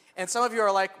 And some of you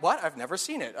are like, what? I've never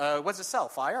seen it. What does it sell?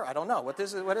 Fire? I don't know. What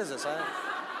is this?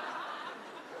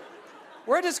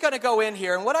 We're just going to go in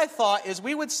here, and what I thought is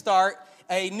we would start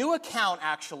a new account,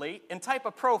 actually, and type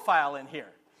a profile in here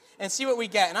and see what we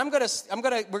get. And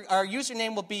our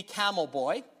username will be Camel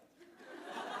Boy.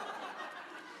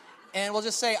 And we'll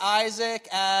just say Isaac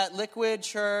at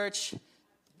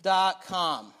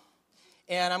liquidchurch.com.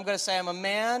 And I'm going to say I'm a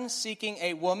man seeking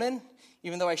a woman,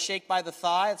 even though I shake by the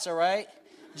thigh, it's all right.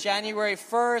 January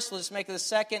 1st, we'll just make it the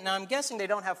 2nd. Now, I'm guessing they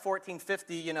don't have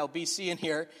 1450, BC in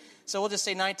here. So we'll just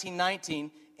say 1919.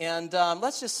 And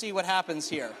let's just see what happens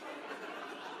here.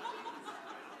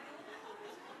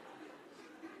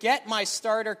 Get my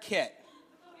starter kit.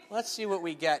 Let's see what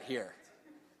we get here.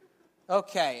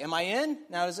 Okay, am I in?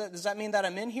 Now, does that mean that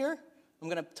I'm in here? I'm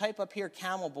going to type up here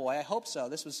Camel Boy. I hope so.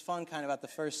 This was fun kind of at the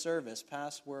first service.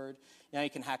 Password. Now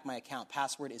you can hack my account.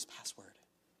 Password is password.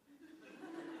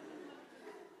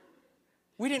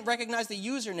 We didn't recognize the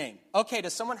username. Okay,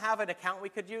 does someone have an account we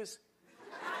could use?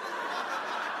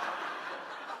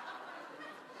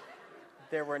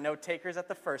 There were no takers at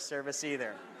the first service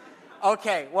either.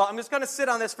 Okay, well, I'm just going to sit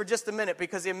on this for just a minute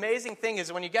because the amazing thing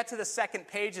is when you get to the second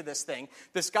page of this thing,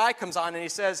 this guy comes on and he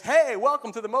says, hey,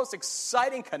 welcome to the most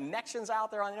exciting connections out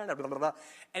there on the internet, blah, blah, blah.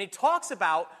 And he talks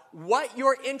about what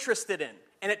you're interested in.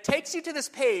 And it takes you to this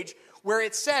page where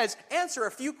it says, answer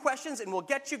a few questions and we'll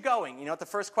get you going. You know what the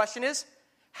first question is?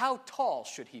 How tall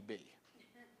should he be?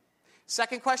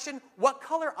 Second question, what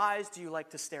color eyes do you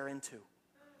like to stare into?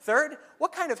 Third,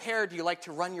 what kind of hair do you like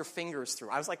to run your fingers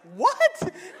through? I was like,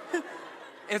 what? And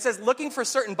it says looking for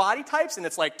certain body types, and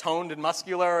it's like toned and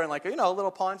muscular and like, a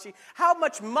little paunchy. How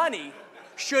much money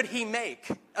should he make?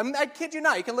 I kid you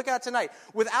not. You can look at it tonight.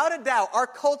 Without a doubt, our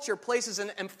culture places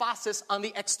an emphasis on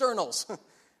the externals.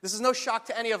 This is no shock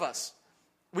to any of us.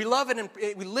 We live in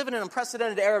an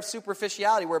unprecedented era of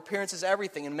superficiality where appearance is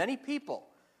everything, and many people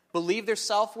believe their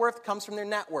self-worth comes from their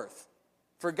net worth.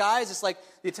 For guys, it's like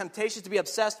the temptation to be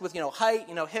obsessed with, height,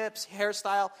 hips,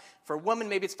 hairstyle. For women,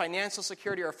 maybe it's financial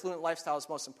security or affluent lifestyle is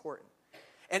most important.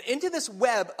 And into this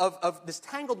web of this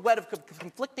tangled web of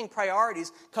conflicting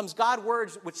priorities comes God's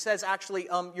words, which says actually,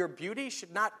 your beauty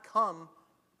should not come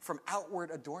from outward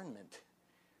adornment,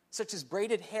 such as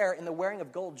braided hair and the wearing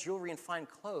of gold jewelry and fine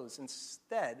clothes.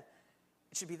 Instead,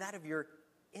 it should be that of your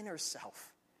inner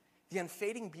self, the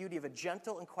unfading beauty of a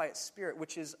gentle and quiet spirit,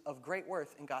 which is of great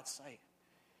worth in God's sight.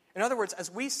 In other words, as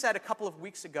we said a couple of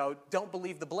weeks ago, don't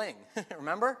believe the bling.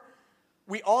 Remember?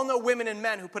 We all know women and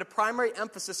men who put a primary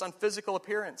emphasis on physical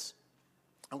appearance,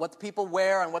 on what the people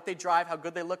wear, on what they drive, how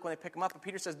good they look when they pick them up. And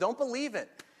Peter says, don't believe it.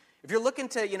 If you're looking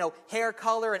to, hair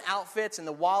color and outfits and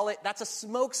the wallet, that's a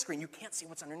smoke screen. You can't see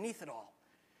what's underneath it all.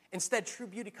 Instead, true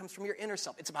beauty comes from your inner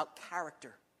self. It's about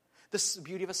character, the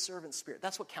beauty of a servant spirit.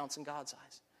 That's what counts in God's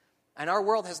eyes. And our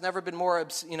world has never been more,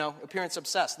 appearance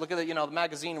obsessed. Look at the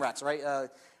magazine rats, right?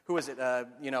 Who is it?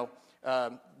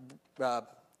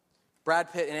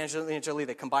 Brad Pitt and Angelina Jolie,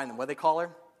 they combine them. What do they call her?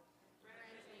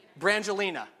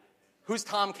 Brangelina. Who's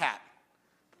Tomcat?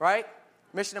 Right?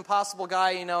 Mission Impossible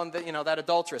guy, and that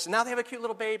adulteress. And now they have a cute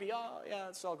little baby. Oh, yeah,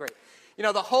 it's all great.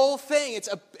 The whole thing,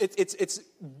 it's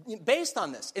based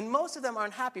on this. And most of them are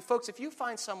unhappy. Folks, if you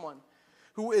find someone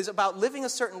who is about living a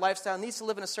certain lifestyle, needs to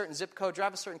live in a certain zip code,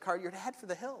 drive a certain car, you're to head for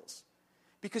the hills.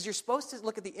 Because you're supposed to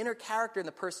look at the inner character in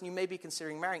the person you may be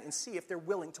considering marrying and see if they're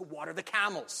willing to water the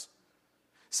camels.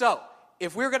 So,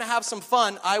 if we're going to have some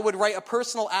fun, I would write a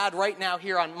personal ad right now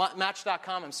here on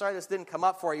Match.com. I'm sorry this didn't come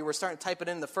up for you. We're starting to type it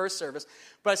in the first service.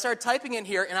 But I started typing in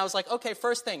here, and I was like, okay,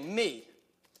 first thing, me.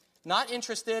 Not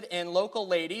interested in local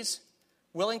ladies,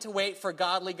 willing to wait for a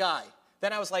godly guy.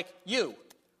 Then I was like, you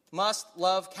must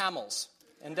love camels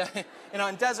and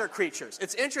desert creatures.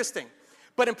 It's interesting.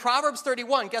 But in Proverbs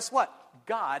 31, guess what?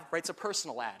 God writes a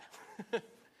personal ad.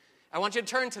 I want you to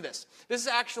turn to this. This is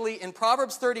actually in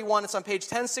Proverbs 31. It's on page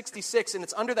 1066, and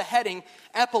it's under the heading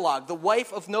Epilogue, the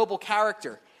wife of noble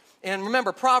character. And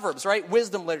remember, Proverbs, right?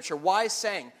 Wisdom literature, wise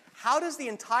saying. How does the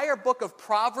entire book of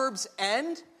Proverbs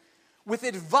end? With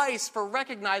advice for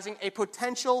recognizing a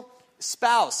potential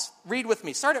spouse. Read with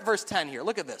me. Start at verse 10 here.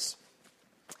 Look at this.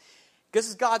 This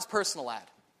is God's personal ad.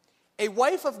 A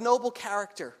wife of noble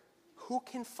character. Who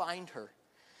can find her?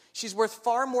 She's worth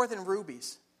far more than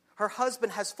rubies. Her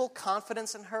husband has full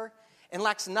confidence in her and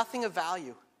lacks nothing of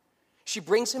value. She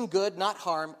brings him good, not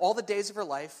harm, all the days of her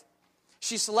life.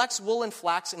 She selects wool and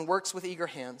flax and works with eager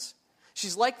hands.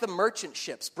 She's like the merchant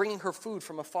ships, bringing her food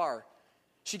from afar.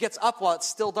 She gets up while it's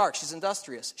still dark. She's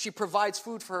industrious. She provides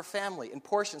food for her family and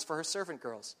portions for her servant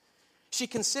girls. She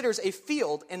considers a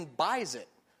field and buys it.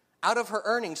 Out of her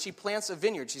earnings, she plants a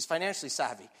vineyard. She's financially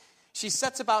savvy. She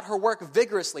sets about her work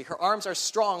vigorously. Her arms are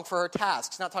strong for her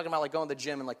task. She's not talking about like going to the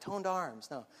gym and like toned arms.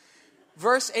 No.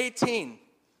 Verse 18.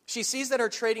 She sees that her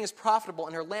trading is profitable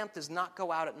and her lamp does not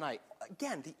go out at night.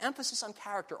 Again, the emphasis on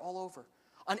character all over.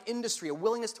 On industry, a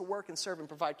willingness to work and serve and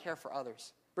provide care for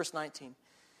others. Verse 19.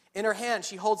 In her hand,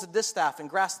 she holds a distaff and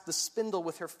grasps the spindle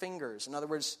with her fingers. In other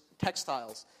words,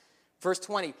 textiles. Verse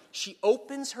 20. She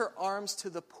opens her arms to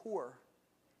the poor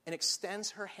and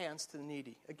extends her hands to the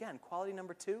needy. Again, quality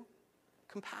number 2.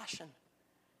 Compassion.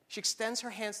 She extends her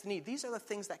hands to need. These are the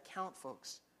things that count,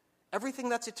 folks. Everything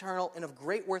that's eternal and of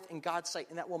great worth in God's sight,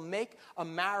 and that will make a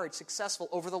marriage successful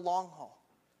over the long haul.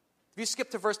 If you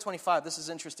skip to verse 25, this is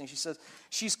interesting. She says,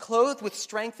 she's clothed with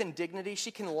strength and dignity.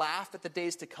 She can laugh at the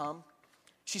days to come.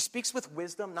 She speaks with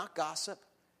wisdom, not gossip.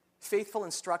 Faithful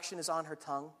instruction is on her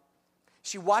tongue.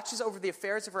 She watches over the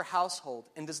affairs of her household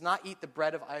and does not eat the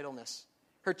bread of idleness.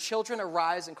 Her children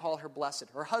arise and call her blessed.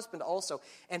 Her husband also,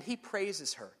 and he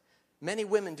praises her. Many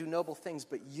women do noble things,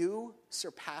 but you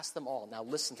surpass them all. Now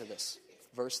listen to this.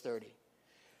 Verse 30.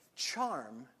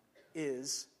 Charm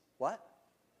is what?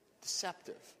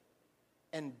 Deceptive.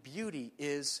 And beauty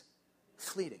is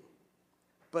fleeting,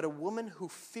 but a woman who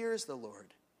fears the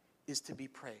Lord is to be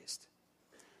praised.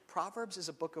 Proverbs is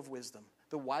a book of wisdom,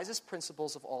 the wisest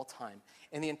principles of all time.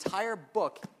 And the entire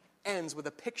book ends with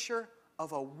a picture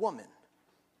of a woman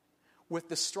with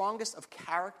the strongest of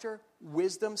character,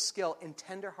 wisdom, skill, and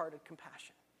tender-hearted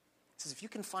compassion. It says, if you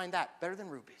can find that, better than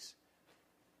rubies.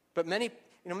 But many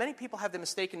people have the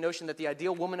mistaken notion that the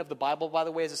ideal woman of the Bible, by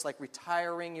the way, is this like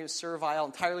retiring, servile,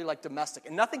 entirely like domestic.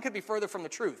 And nothing could be further from the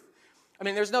truth. I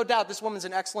mean, there's no doubt this woman's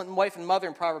an excellent wife and mother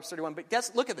in Proverbs 31, but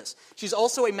look at this. She's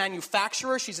also a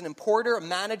manufacturer, she's an importer, a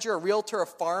manager, a realtor, a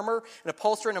farmer, an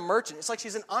upholsterer, and a merchant. It's like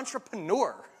she's an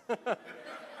entrepreneur,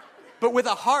 but with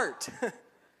a heart.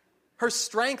 Her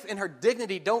strength and her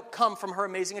dignity don't come from her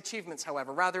amazing achievements,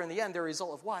 however. Rather, in the end, they're a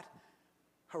result of what?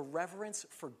 Her reverence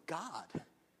for God.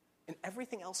 And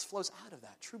everything else flows out of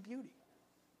that, true beauty.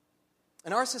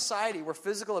 In our society, where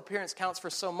physical appearance counts for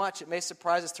so much, it may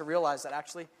surprise us to realize that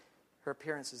actually her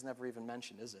appearance is never even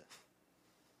mentioned, is it?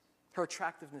 Her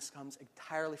attractiveness comes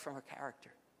entirely from her character.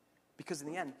 Because in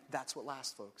the end, that's what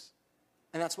lasts, folks.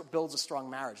 And that's what builds a strong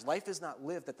marriage. Life is not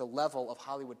lived at the level of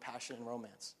Hollywood passion and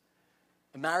romance.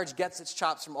 A marriage gets its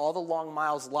chops from all the long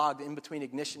miles logged in between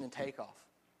ignition and takeoff.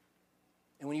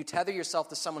 And when you tether yourself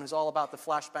to someone who's all about the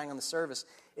flashbang on the surface,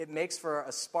 it makes for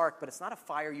a spark, but it's not a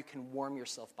fire you can warm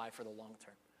yourself by for the long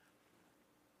term.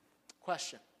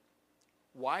 Question: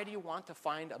 why do you want to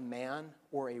find a man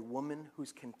or a woman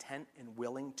who's content and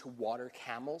willing to water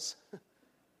camels?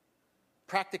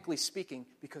 Practically speaking,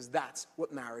 because that's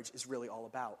what marriage is really all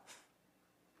about.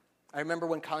 I remember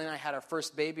when Colleen and I had our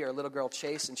first baby, our little girl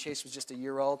Chase, and Chase was just a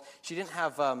year old. She didn't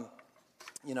have,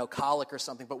 colic or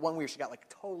something, but one week she got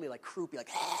totally croupy,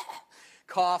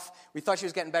 cough. We thought she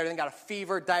was getting better, then got a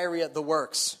fever, diarrhea, the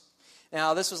works.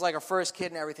 Now, this was our first kid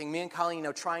and everything. Me and Colleen,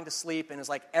 trying to sleep, and it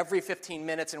was every 15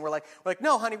 minutes, and we're like,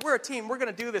 no, honey, we're a team. We're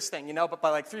going to do this thing, But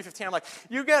by 3:15, I'm like,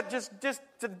 you got just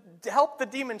to help the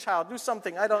demon child, do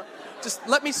something. Just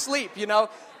let me sleep,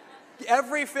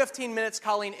 Every 15 minutes,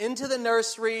 Colleen into the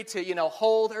nursery to,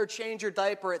 hold her, change her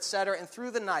diaper, etc. And through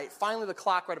the night, finally the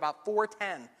clock read about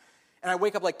 4:10. And I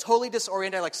wake up totally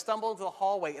disoriented. I stumble into the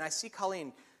hallway, and I see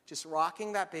Colleen just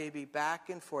rocking that baby back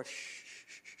and forth.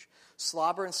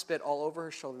 Slobber and spit all over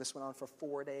her shoulder. This went on for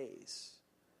 4 days.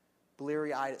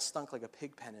 Bleary-eyed, it stunk like a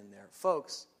pig pen in there.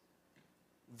 Folks,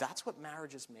 that's what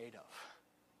marriage is made of.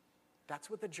 That's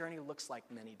what the journey looks like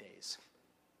many days.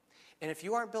 And if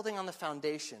you aren't building on the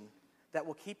foundation that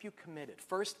will keep you committed,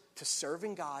 first to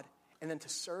serving God, and then to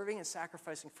serving and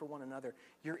sacrificing for one another,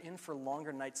 you're in for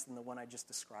longer nights than the one I just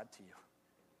described to you.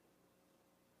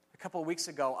 A couple of weeks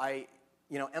ago, I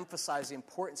emphasized the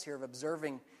importance here of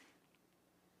observing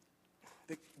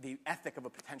the ethic of a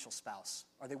potential spouse.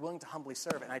 Are they willing to humbly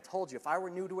serve? And I told you, if I were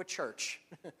new to a church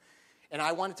and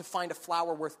I wanted to find a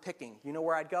flower worth picking, you know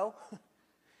where I'd go?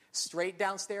 Straight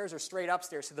downstairs or straight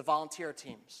upstairs to the volunteer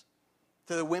teams.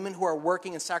 To the women who are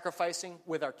working and sacrificing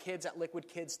with our kids at Liquid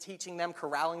Kids, teaching them,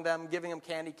 corralling them, giving them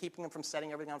candy, keeping them from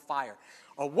setting everything on fire.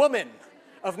 A woman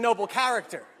of noble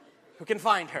character who can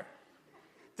find her.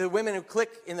 The women who click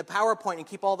in the PowerPoint and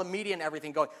keep all the media and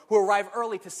everything going, who arrive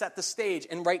early to set the stage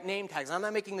and write name tags. And I'm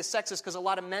not making this sexist because a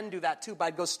lot of men do that too, but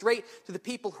I'd go straight to the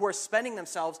people who are spending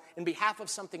themselves in behalf of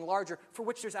something larger for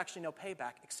which there's actually no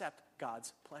payback except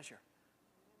God's pleasure.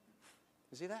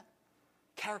 You see that?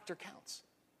 Character counts.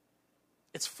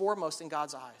 It's foremost in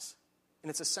God's eyes, and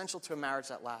it's essential to a marriage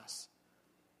that lasts.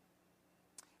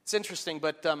 It's interesting,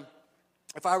 but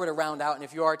if I were to round out, and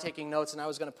if you are taking notes, and I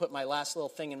was going to put my last little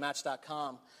thing in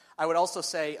Match.com, I would also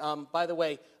say, by the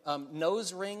way,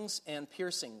 nose rings and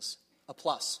piercings, a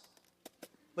plus.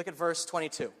 Look at verse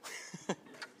 22.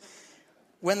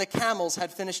 When the camels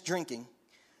had finished drinking,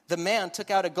 the man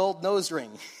took out a gold nose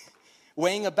ring,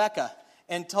 weighing a beka,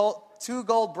 and 2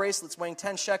 gold bracelets weighing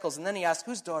 10 shekels. And then he asked,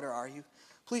 whose daughter are you?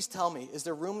 Please tell me, is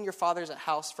there room in your father's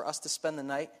house for us to spend the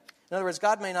night? In other words,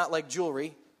 God may not like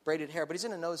jewelry, braided hair, but he's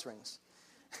into nose rings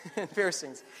and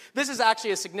piercings. This is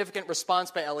actually a significant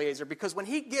response by Eliezer, because when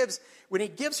he gives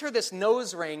her this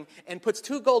nose ring and puts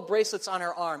 2 gold bracelets on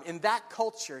her arm, in that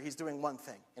culture, he's doing one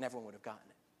thing, and everyone would have gotten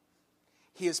it.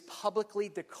 He is publicly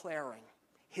declaring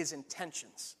his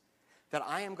intentions that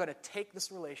I am going to take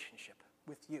this relationship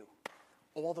with you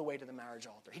all the way to the marriage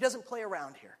altar. He doesn't play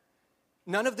around here.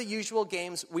 None of the usual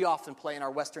games we often play in our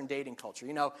Western dating culture.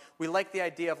 We like the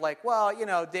idea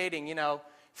of dating,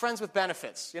 friends with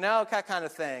benefits, that kind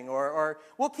of thing. Or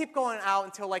we'll keep going out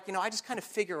until I just kind of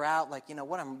figure out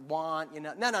what I want,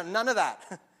 No, none of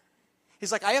that.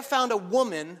 He's like, I have found a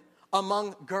woman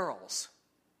among girls,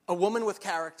 a woman with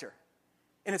character.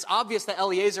 And it's obvious that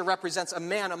Eliezer represents a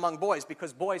man among boys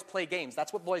because boys play games.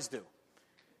 That's what boys do.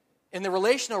 In the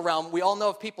relational realm, we all know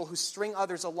of people who string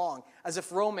others along as if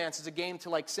romance is a game to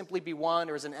like simply be won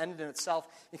or is an end in itself.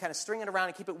 You kind of string it around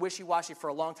and keep it wishy-washy for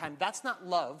a long time. That's not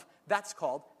love. That's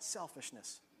called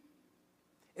selfishness.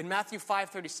 In Matthew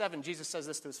 5:37, Jesus says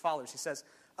this to his followers. He says,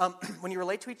 when you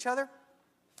relate to each other,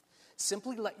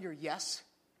 simply let your yes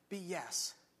be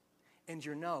yes and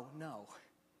your no, no.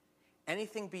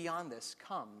 Anything beyond this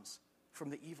comes from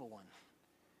the evil one.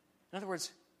 In other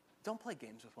words, don't play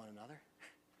games with one another.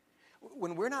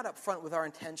 When we're not upfront with our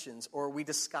intentions or we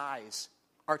disguise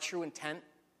our true intent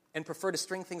and prefer to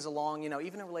string things along, even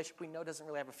in a relationship we know doesn't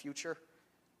really have a future,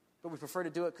 but we prefer to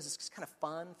do it because it's just kind of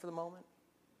fun for the moment,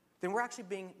 then we're actually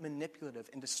being manipulative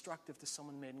and destructive to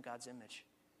someone made in God's image.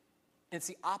 And it's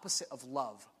the opposite of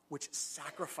love, which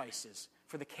sacrifices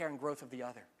for the care and growth of the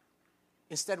other.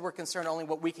 Instead, we're concerned only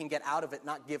what we can get out of it,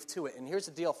 not give to it. And here's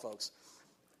the deal, folks.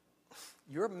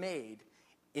 You're made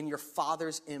in your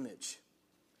Father's image.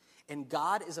 And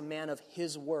God is a man of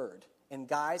his word. And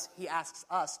guys, he asks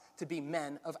us to be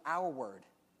men of our word.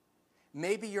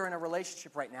 Maybe you're in a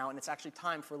relationship right now and it's actually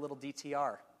time for a little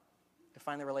DTR,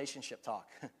 define the relationship talk.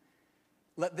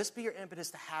 Let this be your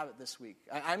impetus to have it this week.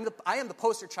 I am the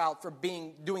poster child for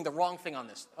doing the wrong thing on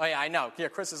this. Oh yeah, I know. Yeah,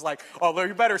 Chris is like, oh,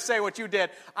 you better say what you did.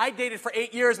 I dated for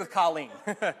 8 years with Colleen,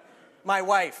 my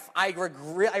wife. I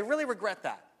really regret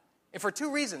that. And for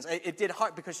 2 reasons. It did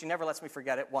hard because she never lets me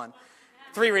forget it. 1.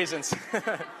 3 reasons.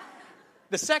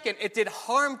 The second, it did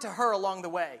harm to her along the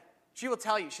way. She will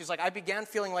tell you, she's like, I began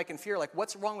feeling like in fear, like,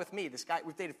 what's wrong with me? This guy,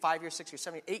 we've dated 5 years, 6 years,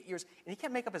 7 years, 8 years, and he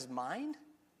can't make up his mind?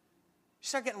 She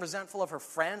started getting resentful of her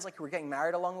friends, like who were getting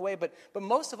married along the way. But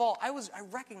most of all, I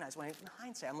recognized in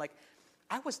hindsight, I'm like,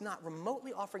 I was not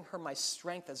remotely offering her my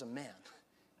strength as a man.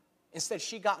 Instead,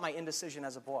 she got my indecision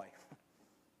as a boy.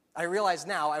 I realize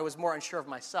now I was more unsure of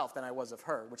myself than I was of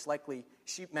her, which likely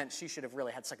meant she should have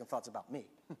really had second thoughts about me.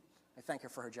 I thank her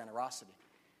for her generosity.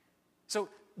 So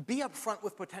be upfront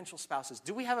with potential spouses.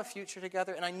 Do we have a future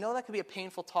together? And I know that can be a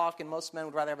painful talk, and most men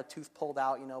would rather have a tooth pulled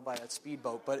out, by a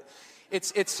speedboat. But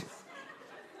it's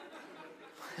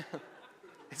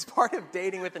it's part of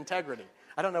dating with integrity.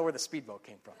 I don't know where the speedboat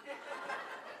came from.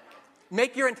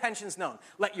 Make your intentions known.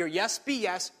 Let your yes be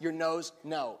yes, your no's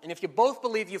no. And if you both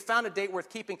believe you've found a date worth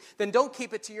keeping, then don't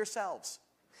keep it to yourselves.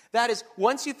 That is,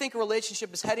 once you think a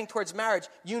relationship is heading towards marriage,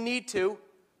 you need to,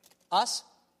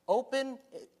 open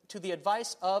to the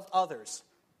advice of others.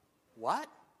 What?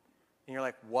 And you're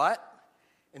like, what?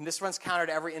 And this runs counter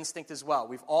to every instinct as well.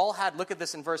 We've all had, look at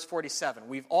this in verse 47,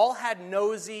 we've all had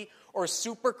nosy or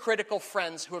super critical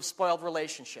friends who have spoiled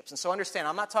relationships. And so understand,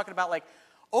 I'm not talking about like,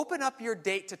 open up your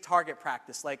date to target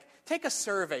practice. Like, take a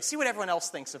survey. See what everyone else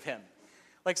thinks of him.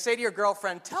 Like, say to your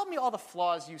girlfriend, tell me all the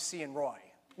flaws you see in Roy.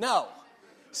 No.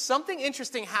 Something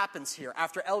interesting happens here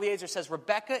after Eliezer says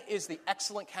Rebecca is the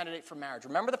excellent candidate for marriage.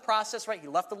 Remember the process, right? He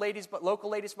left the local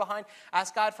ladies behind,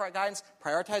 asked God for guidance,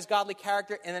 prioritized godly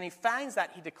character, and then he finds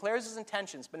that he declares his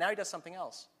intentions, but now he does something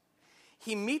else.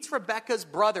 He meets Rebecca's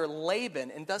brother,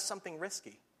 Laban, and does something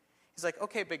risky. He's like,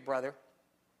 okay, big brother,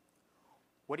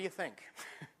 what do you think?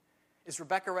 Is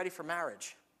Rebecca ready for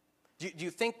marriage? Do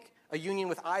you think a union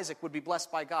with Isaac would be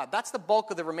blessed by God? That's the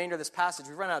bulk of the remainder of this passage.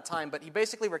 We've run out of time, but he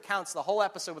basically recounts the whole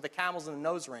episode with the camels and the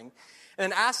nose ring,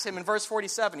 and then asks him in verse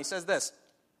 47, he says this,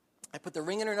 I put the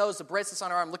ring in her nose, the bracelets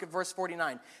on her arm. Look at verse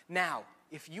 49. Now,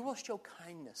 if you will show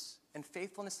kindness and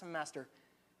faithfulness to the master,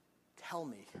 tell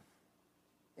me.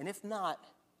 And if not,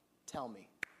 tell me.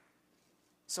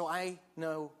 So I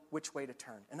know which way to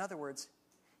turn. In other words,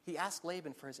 he asked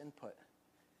Laban for his input.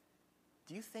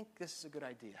 Do you think this is a good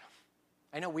idea?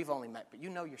 I know we've only met, but you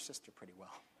know your sister pretty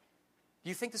well. Do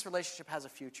you think this relationship has a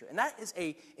future? And that is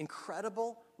an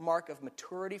incredible mark of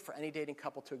maturity for any dating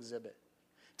couple to exhibit.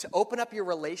 To open up your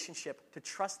relationship to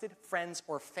trusted friends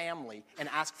or family and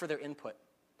ask for their input.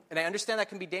 And I understand that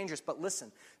can be dangerous, but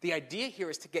listen, the idea here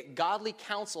is to get godly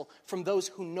counsel from those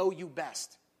who know you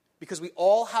best. Because we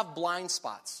all have blind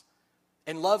spots.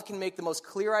 And love can make the most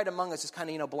clear-eyed among us just kind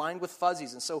of, blind with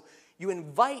fuzzies. And so you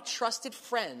invite trusted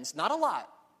friends, not a lot,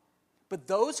 but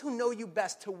those who know you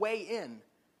best to weigh in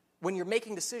when you're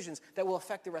making decisions that will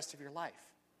affect the rest of your life.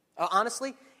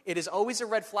 Honestly, it is always a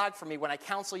red flag for me when I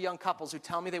counsel young couples who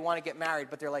tell me they want to get married,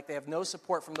 but they're like, they have no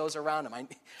support from those around them.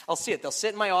 I'll see it. They'll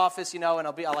sit in my office, and I'll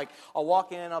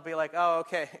walk in, and I'll be like, oh,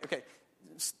 okay.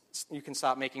 You can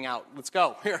stop making out. Let's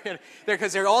go.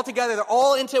 Because they're all together. They're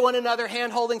all into one another,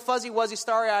 hand-holding, fuzzy-wuzzy,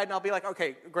 starry-eyed, and I'll be like,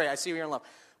 okay, great, I see you're in love.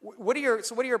 What do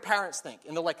your parents think?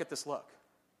 And they'll get this look.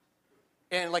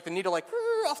 And the needle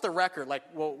off the record,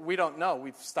 well, we don't know.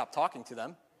 We've stopped talking to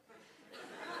them.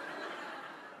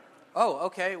 Oh,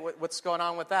 okay, what's going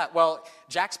on with that? Well,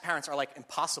 Jack's parents are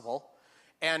impossible.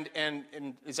 And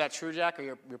is that true, Jack? Or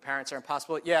your parents are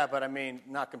impossible? Yeah, but I mean,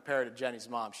 not compared to Jenny's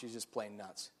mom. She's just plain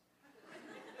nuts.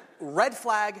 Red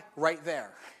flag right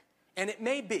there. And it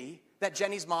may be that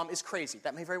Jenny's mom is crazy.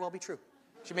 That may very well be true.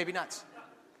 She may be nuts.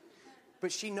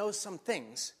 But she knows some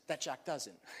things that Jack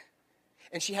doesn't.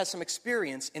 And she has some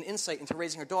experience and insight into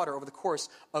raising her daughter over the course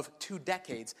of 2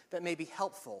 decades that may be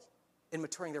helpful in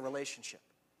maturing their relationship.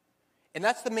 And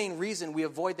that's the main reason we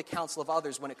avoid the counsel of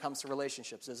others when it comes to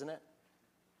relationships, isn't it?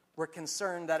 We're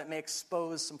concerned that it may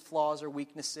expose some flaws or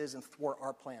weaknesses and thwart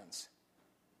our plans.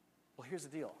 Well, here's the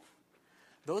deal.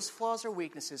 Those flaws or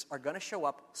weaknesses are going to show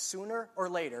up sooner or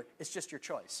later. It's just your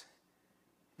choice.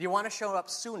 Do you want to show up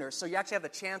sooner so you actually have the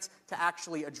chance to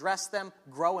actually address them,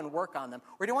 grow, and work on them?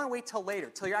 Or do you want to wait till later,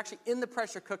 till you're actually in the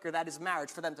pressure cooker that is marriage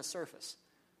for them to surface?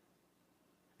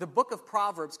 The book of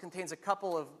Proverbs contains a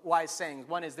couple of wise sayings.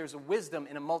 One is there's a wisdom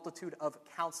in a multitude of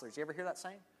counselors. You ever hear that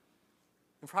saying?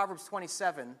 In Proverbs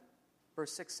 27,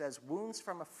 verse 6 says, wounds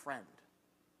from a friend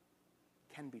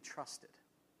can be trusted,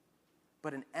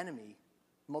 but an enemy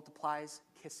multiplies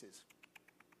kisses.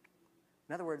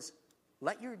 In other words,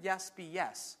 let your yes be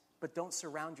yes, but don't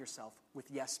surround yourself with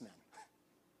yes men.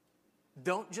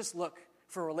 Don't just look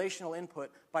for relational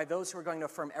input by those who are going to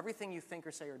affirm everything you think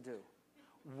or say or do.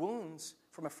 Wounds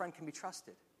from a friend can be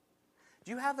trusted.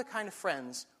 Do you have the kind of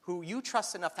friends who you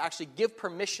trust enough to actually give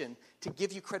permission to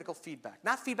give you critical feedback?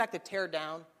 Not feedback to tear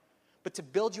down, but to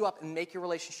build you up and make your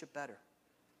relationship better.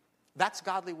 That's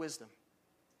godly wisdom.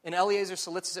 And Eliezer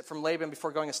solicits it from Laban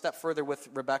before going a step further with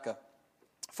Rebekah.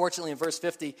 Fortunately, in verse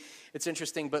 50, it's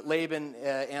interesting, but Laban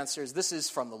answers, this is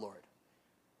from the Lord.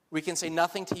 We can say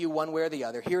nothing to you one way or the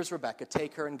other. Here's Rebekah,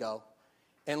 take her and go,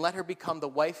 and let her become the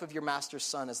wife of your master's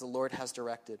son as the Lord has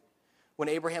directed. When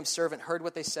Abraham's servant heard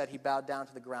what they said, he bowed down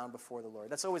to the ground before the Lord.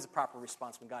 That's always the proper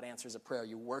response when God answers a prayer.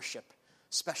 You worship,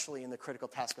 especially in the critical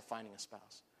task of finding a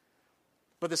spouse.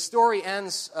 But the story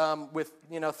ends with,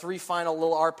 3 final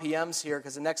little RPMs here,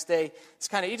 because the next day, it's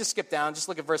kind of, you just skip down, just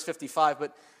look at verse 55,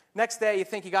 but next day you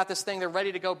think you got this thing, they're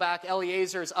ready to go back,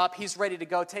 Eliezer's up, he's ready to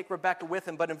go, take Rebekah with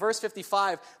him. But in verse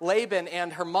 55, Laban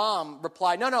and her mom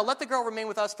reply, no, let the girl remain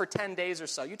with us for 10 days or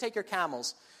so. You take your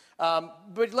camels,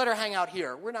 but let her hang out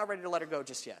here. We're not ready to let her go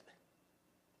just yet.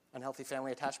 Unhealthy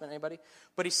family attachment, anybody?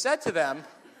 But he said to them,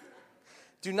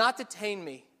 do not detain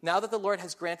me, now that the Lord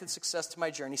has granted success to my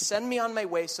journey. Send me on my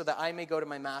way so that I may go to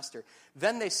my master.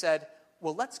 Then they said,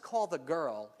 well, let's call the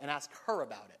girl and ask her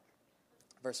about it.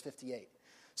 Verse 58.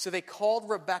 So they called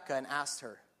Rebekah and asked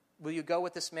her, will you go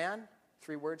with this man?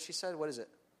 3 words she said. What is it?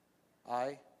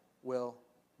 I will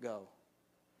go.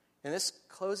 And this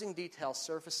closing detail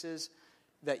surfaces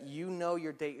that you know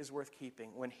your date is worth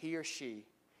keeping when he or she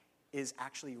is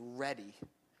actually ready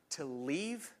to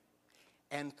leave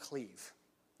and cleave.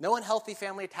 No unhealthy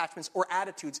family attachments or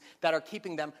attitudes that are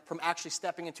keeping them from actually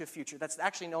stepping into a future that's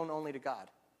actually known only to God.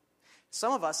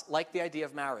 Some of us like the idea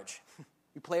of marriage.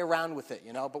 We play around with it,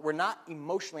 but we're not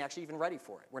emotionally actually even ready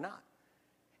for it. We're not.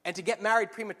 And to get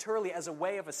married prematurely as a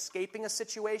way of escaping a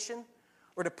situation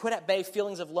or to put at bay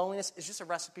feelings of loneliness is just a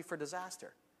recipe for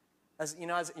disaster. As you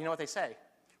know what they say,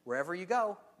 wherever you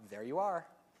go, there you are.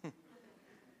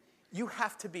 You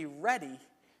have to be ready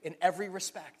in every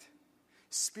respect.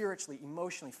 Spiritually,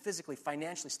 emotionally, physically,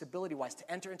 financially, stability-wise, to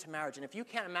enter into marriage. And if you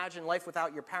can't imagine life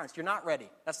without your parents, you're not ready.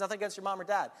 That's nothing against your mom or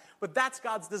dad. But that's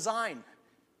God's design.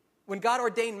 When God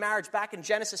ordained marriage back in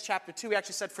Genesis chapter 2, he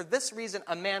actually said, for this reason,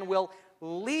 a man will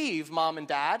leave mom and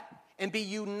dad and be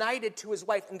united to his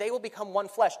wife, and they will become one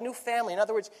flesh, new family. In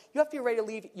other words, you have to be ready to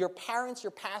leave your parents,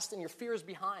 your past, and your fears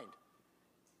behind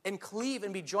and cleave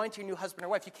and be joined to your new husband or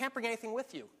wife. You can't bring anything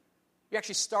with you. You're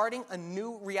actually starting a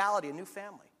new reality, a new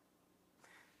family.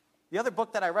 The other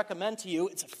book that I recommend to you,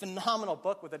 it's a phenomenal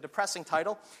book with a depressing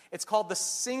title. It's called The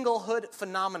Singlehood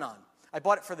Phenomenon. I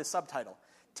bought it for the subtitle.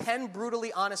 10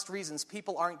 brutally honest reasons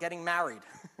people aren't getting married.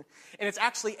 And it's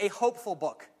actually a hopeful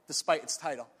book, despite its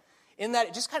title, in that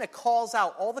it just kind of calls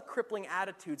out all the crippling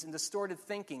attitudes and distorted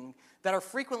thinking that are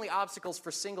frequently obstacles for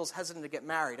singles hesitant to get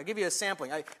married. I'll give you a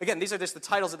sampling. Again, these are just the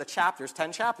titles of the chapters,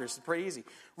 10 chapters. It's pretty easy.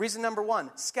 Reason number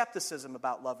 1, skepticism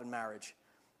about love and marriage.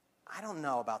 I don't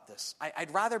know about this.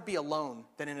 I'd rather be alone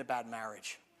than in a bad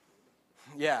marriage.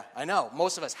 Yeah, I know.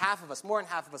 Most of us, half of us, more than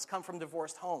half of us come from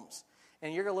divorced homes.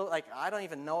 And you're a little like, I don't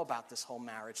even know about this whole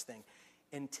marriage thing.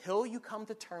 Until you come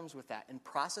to terms with that and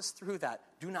process through that,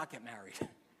 do not get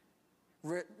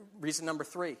married. Reason number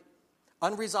 3,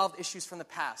 unresolved issues from the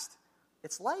past.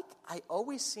 It's like I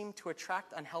always seem to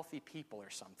attract unhealthy people or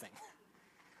something.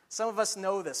 Some of us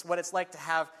know this, what it's like to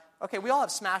have, okay, we all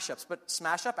have smash-ups, but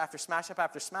smash-up after smash-up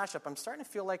after smash-up, I'm starting to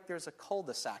feel like there's a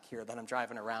cul-de-sac here that I'm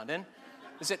driving around in.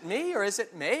 Is it me or is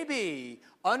it maybe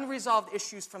unresolved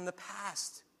issues from the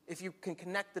past? If you can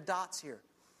connect the dots here.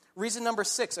 Reason number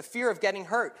 6, a fear of getting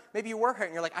hurt. Maybe you were hurt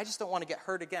and you're like, I just don't want to get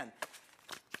hurt again.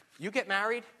 You get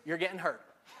married, you're getting hurt.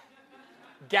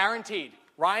 Guaranteed.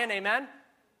 Ryan, amen?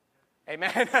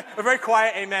 Amen. A very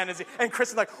quiet amen. And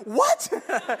Chris is like, what?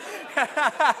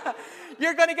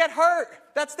 You're going to get hurt.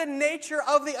 That's the nature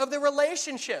of the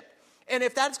relationship. And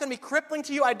if that's going to be crippling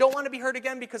to you, I don't want to be hurt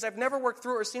again because I've never worked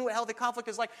through or seen what healthy conflict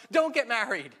is like. Don't get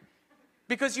married.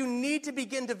 Because you need to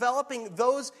begin developing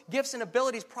those gifts and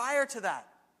abilities prior to that.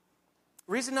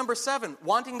 Reason number 7,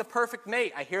 wanting the perfect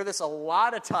mate. I hear this a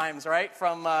lot of times, right?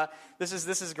 From this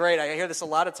is great. I hear this a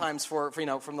lot of times from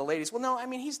the ladies. Well, no, I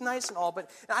mean he's nice and all, but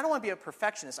I don't want to be a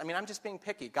perfectionist. I mean I'm just being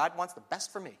picky. God wants the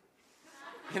best for me.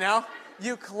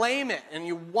 You claim it and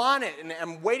you want it, and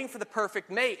I'm waiting for the perfect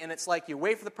mate, and it's like you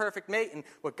wait for the perfect mate, and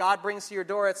what God brings to your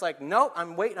door, it's like, nope,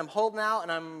 I'm waiting, I'm holding out,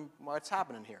 and what's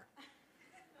happening here?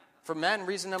 For men,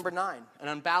 reason number 9, an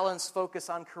unbalanced focus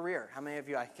on career. How many of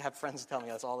you, I have friends tell me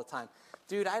this all the time.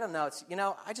 Dude, I don't know,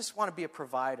 I just want to be a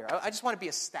provider. I just want to be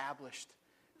established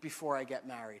before I get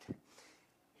married.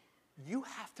 You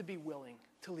have to be willing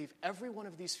to leave every one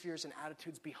of these fears and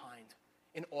attitudes behind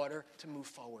in order to move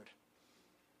forward.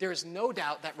 There is no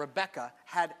doubt that Rebekah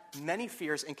had many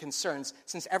fears and concerns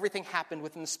since everything happened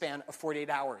within the span of 48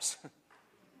 hours.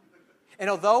 And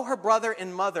although her brother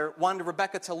and mother wanted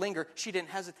Rebekah to linger, she didn't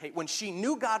hesitate. When she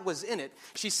knew God was in it,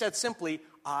 she said simply,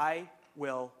 I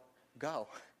will go.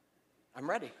 I'm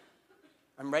ready.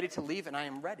 I'm ready to leave, and I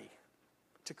am ready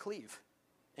to cleave.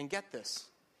 And get this,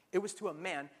 it was to a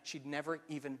man she'd never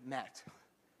even met.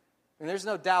 And there's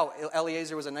no doubt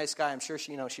Eliezer was a nice guy. I'm sure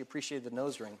she appreciated the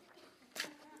nose ring.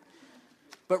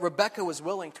 But Rebekah was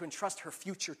willing to entrust her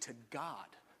future to God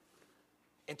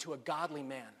and to a godly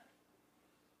man,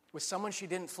 with someone she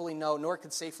didn't fully know, nor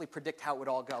could safely predict how it would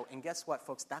all go. And guess what,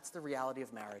 folks? That's the reality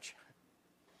of marriage.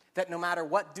 That no matter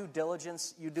what due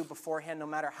diligence you do beforehand, no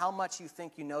matter how much you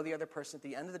think you know the other person, at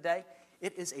the end of the day,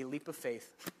 it is a leap of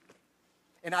faith.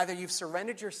 And either you've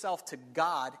surrendered yourself to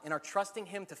God and are trusting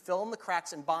Him to fill in the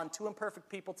cracks and bond two imperfect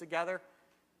people together,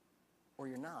 or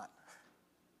you're not.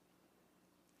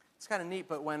 It's kind of neat,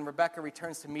 but when Rebekah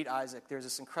returns to meet Isaac, there's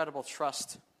this incredible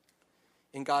trust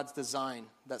in God's design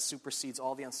that supersedes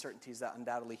all the uncertainties that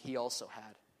undoubtedly he also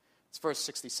had. It's verse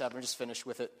 67. I'll just finish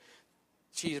with it.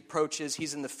 She approaches.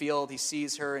 He's in the field. He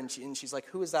sees her, and she's like,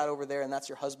 who is that over there? And that's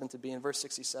your husband-to-be. In verse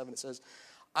 67, it says,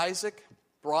 Isaac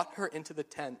brought her into the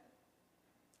tent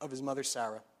of his mother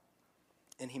Sarah,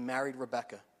 and he married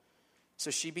Rebekah. So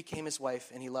she became his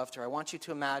wife, and he loved her. I want you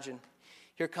to imagine,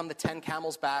 here come the 10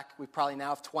 camels back. We probably now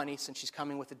have 20 since she's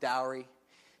coming with the dowry.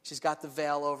 She's got the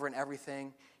veil over and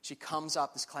everything. She comes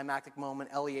up, this climactic moment.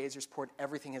 Eliezer's poured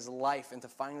everything, his life, into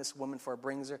finding this woman for it,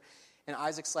 brings her. And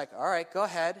Isaac's like, all right, go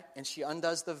ahead. And she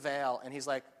undoes the veil. And he's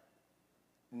like,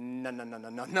 no.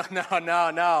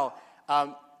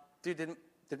 Dude,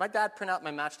 did my dad print out my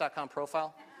Match.com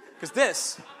profile? Because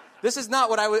this is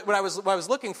not what I was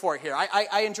looking for here.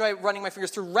 I enjoy running my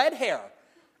fingers through red hair.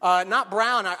 Not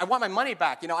brown. I want my money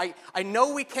back. I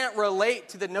know we can't relate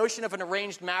to the notion of an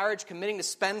arranged marriage, committing to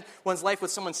spend one's life with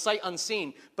someone sight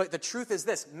unseen. But the truth is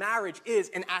this: marriage is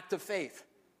an act of faith.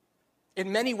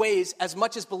 In many ways, as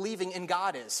much as believing in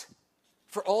God is.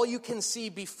 For all you can see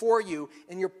before you,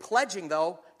 and you're pledging,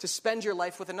 though, to spend your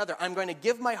life with another. I'm going to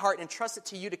give my heart and trust it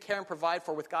to you to care and provide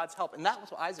for with God's help. And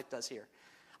that's what Isaac does here.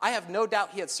 I have no doubt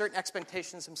he had certain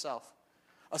expectations himself.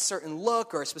 A certain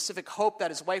look or a specific hope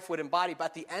that his wife would embody. But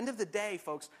at the end of the day,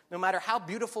 folks, no matter how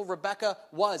beautiful Rebekah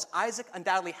was, Isaac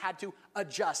undoubtedly had to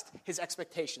adjust his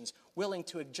expectations. Willing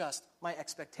to adjust my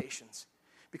expectations.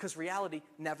 Because reality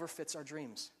never fits our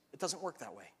dreams. It doesn't work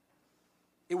that way.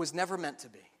 It was never meant to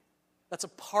be. That's a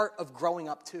part of growing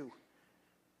up too.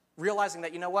 Realizing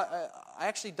that, you know what, I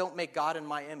actually don't make God in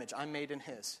my image. I'm made in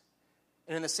His.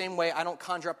 And in the same way, I don't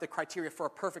conjure up the criteria for a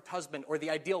perfect husband or the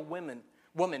ideal woman,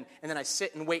 and then I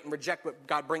sit and wait and reject what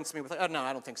God brings to me with, oh, no,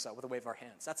 I don't think so, with a wave of our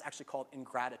hands. That's actually called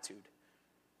ingratitude.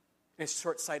 And it's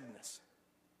short-sightedness.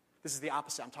 This is the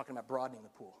opposite. I'm talking about broadening the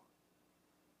pool.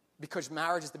 Because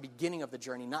marriage is the beginning of the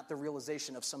journey, not the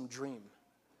realization of some dream.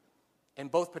 And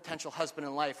both potential husband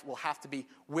and wife will have to be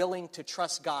willing to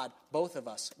trust God, both of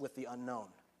us, with the unknown.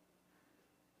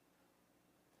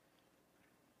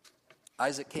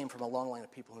 Isaac came from a long line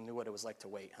of people who knew what it was like to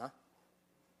wait, huh?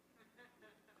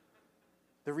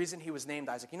 The reason he was named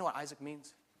Isaac, you know what Isaac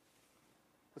means?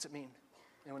 What's it mean?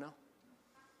 Anyone know?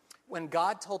 When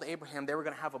God told Abraham they were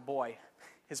going to have a boy,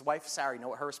 his wife Sarah, you know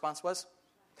what her response was?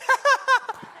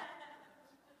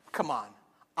 Come on,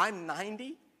 I'm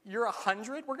 90, you're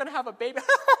 100, we're going to have a baby?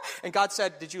 And God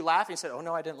said, did you laugh? And he said, oh,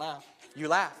 no, I didn't laugh. You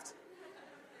laughed.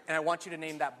 And I want you to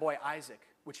name that boy Isaac,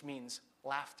 which means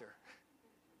laughter.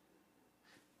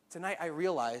 Tonight, I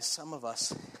realize some of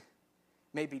us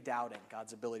may be doubting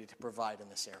God's ability to provide in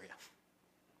this area.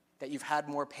 That you've had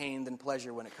more pain than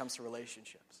pleasure when it comes to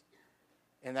relationships.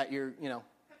 And that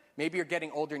maybe you're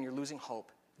getting older and you're losing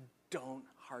hope. Don't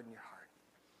harden your heart.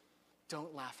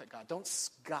 Don't laugh at God. Don't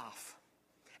scoff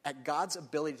at God's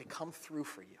ability to come through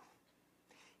for you.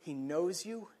 He knows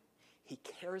you. He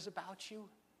cares about you.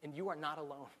 And you are not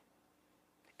alone.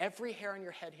 Every hair on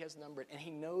your head he has numbered. And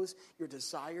he knows your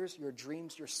desires, your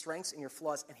dreams, your strengths, and your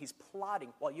flaws. And he's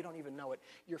plotting, while you don't even know it,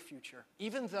 your future.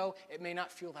 Even though it may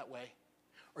not feel that way.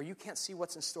 Or you can't see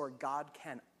what's in store, God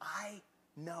can. I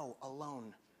know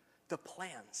alone the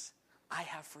plans I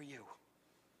have for you.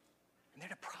 And they're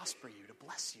to prosper you, to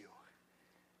bless you,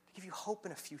 to give you hope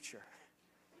in a future.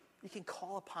 You can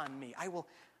call upon me. I will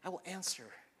answer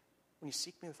when you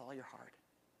seek me with all your heart.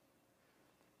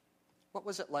 What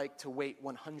was it like to wait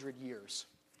 100 years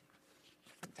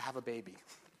to have a baby?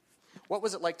 What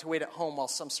was it like to wait at home while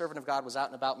some servant of God was out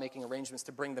and about making arrangements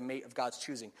to bring the mate of God's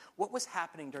choosing? What was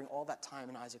happening during all that time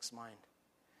in Isaac's mind?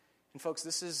 And folks,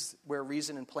 this is where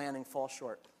reason and planning fall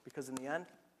short. Because in the end,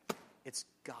 it's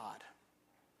God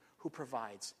who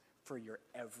provides for your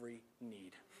every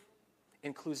need,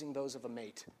 including those of a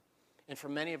mate. And for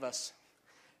many of us,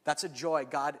 that's a joy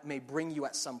God may bring you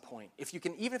at some point.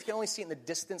 Even if you can only see it in the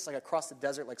distance, like across the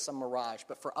desert, like some mirage.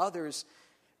 But for others,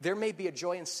 there may be a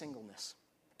joy in singleness,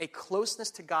 a closeness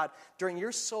to God during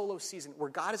your solo season where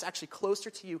God is actually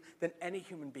closer to you than any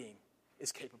human being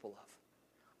is capable of.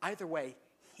 Either way,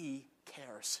 he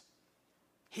cares.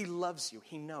 He loves you.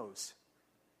 He knows.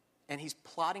 And he's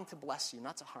plotting to bless you,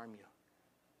 not to harm you,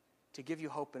 to give you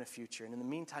hope in a future. And in the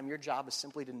meantime, your job is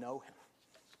simply to know him,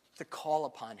 to call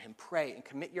upon him, pray, and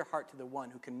commit your heart to the one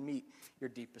who can meet your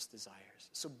deepest desires.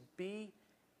 So be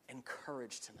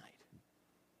encouraged tonight.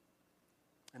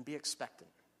 And be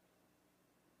expectant.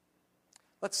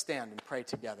 Let's stand and pray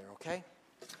together, okay?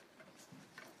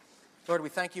 Lord, we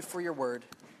thank you for your word.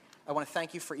 I want to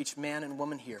thank you for each man and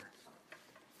woman here.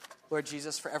 Lord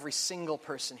Jesus, for every single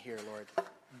person here, Lord.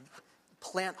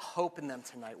 Plant hope in them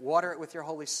tonight. Water it with your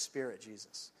Holy Spirit,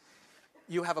 Jesus.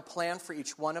 You have a plan for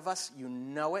each one of us. You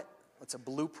know it. It's a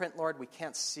blueprint, Lord. We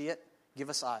can't see it. Give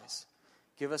us eyes.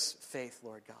 Give us faith,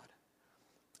 Lord God.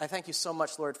 I thank you so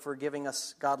much, Lord, for giving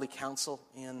us godly counsel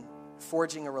and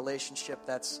forging a relationship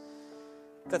that's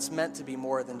meant to be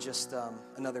more than just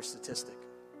another statistic,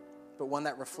 but one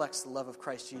that reflects the love of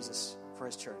Christ Jesus for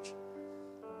his church.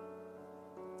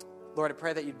 Lord, I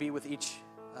pray that you'd be with each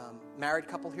married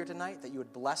couple here tonight, that you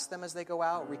would bless them as they go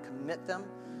out, recommit them,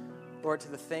 Lord,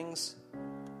 to the things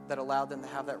that allowed them to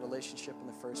have that relationship in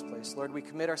the first place. Lord, we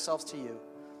commit ourselves to you.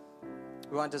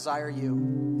 We want to desire you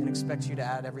and expect you to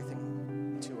add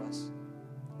everything to us.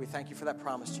 We thank you for that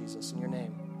promise, Jesus. In your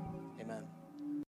name,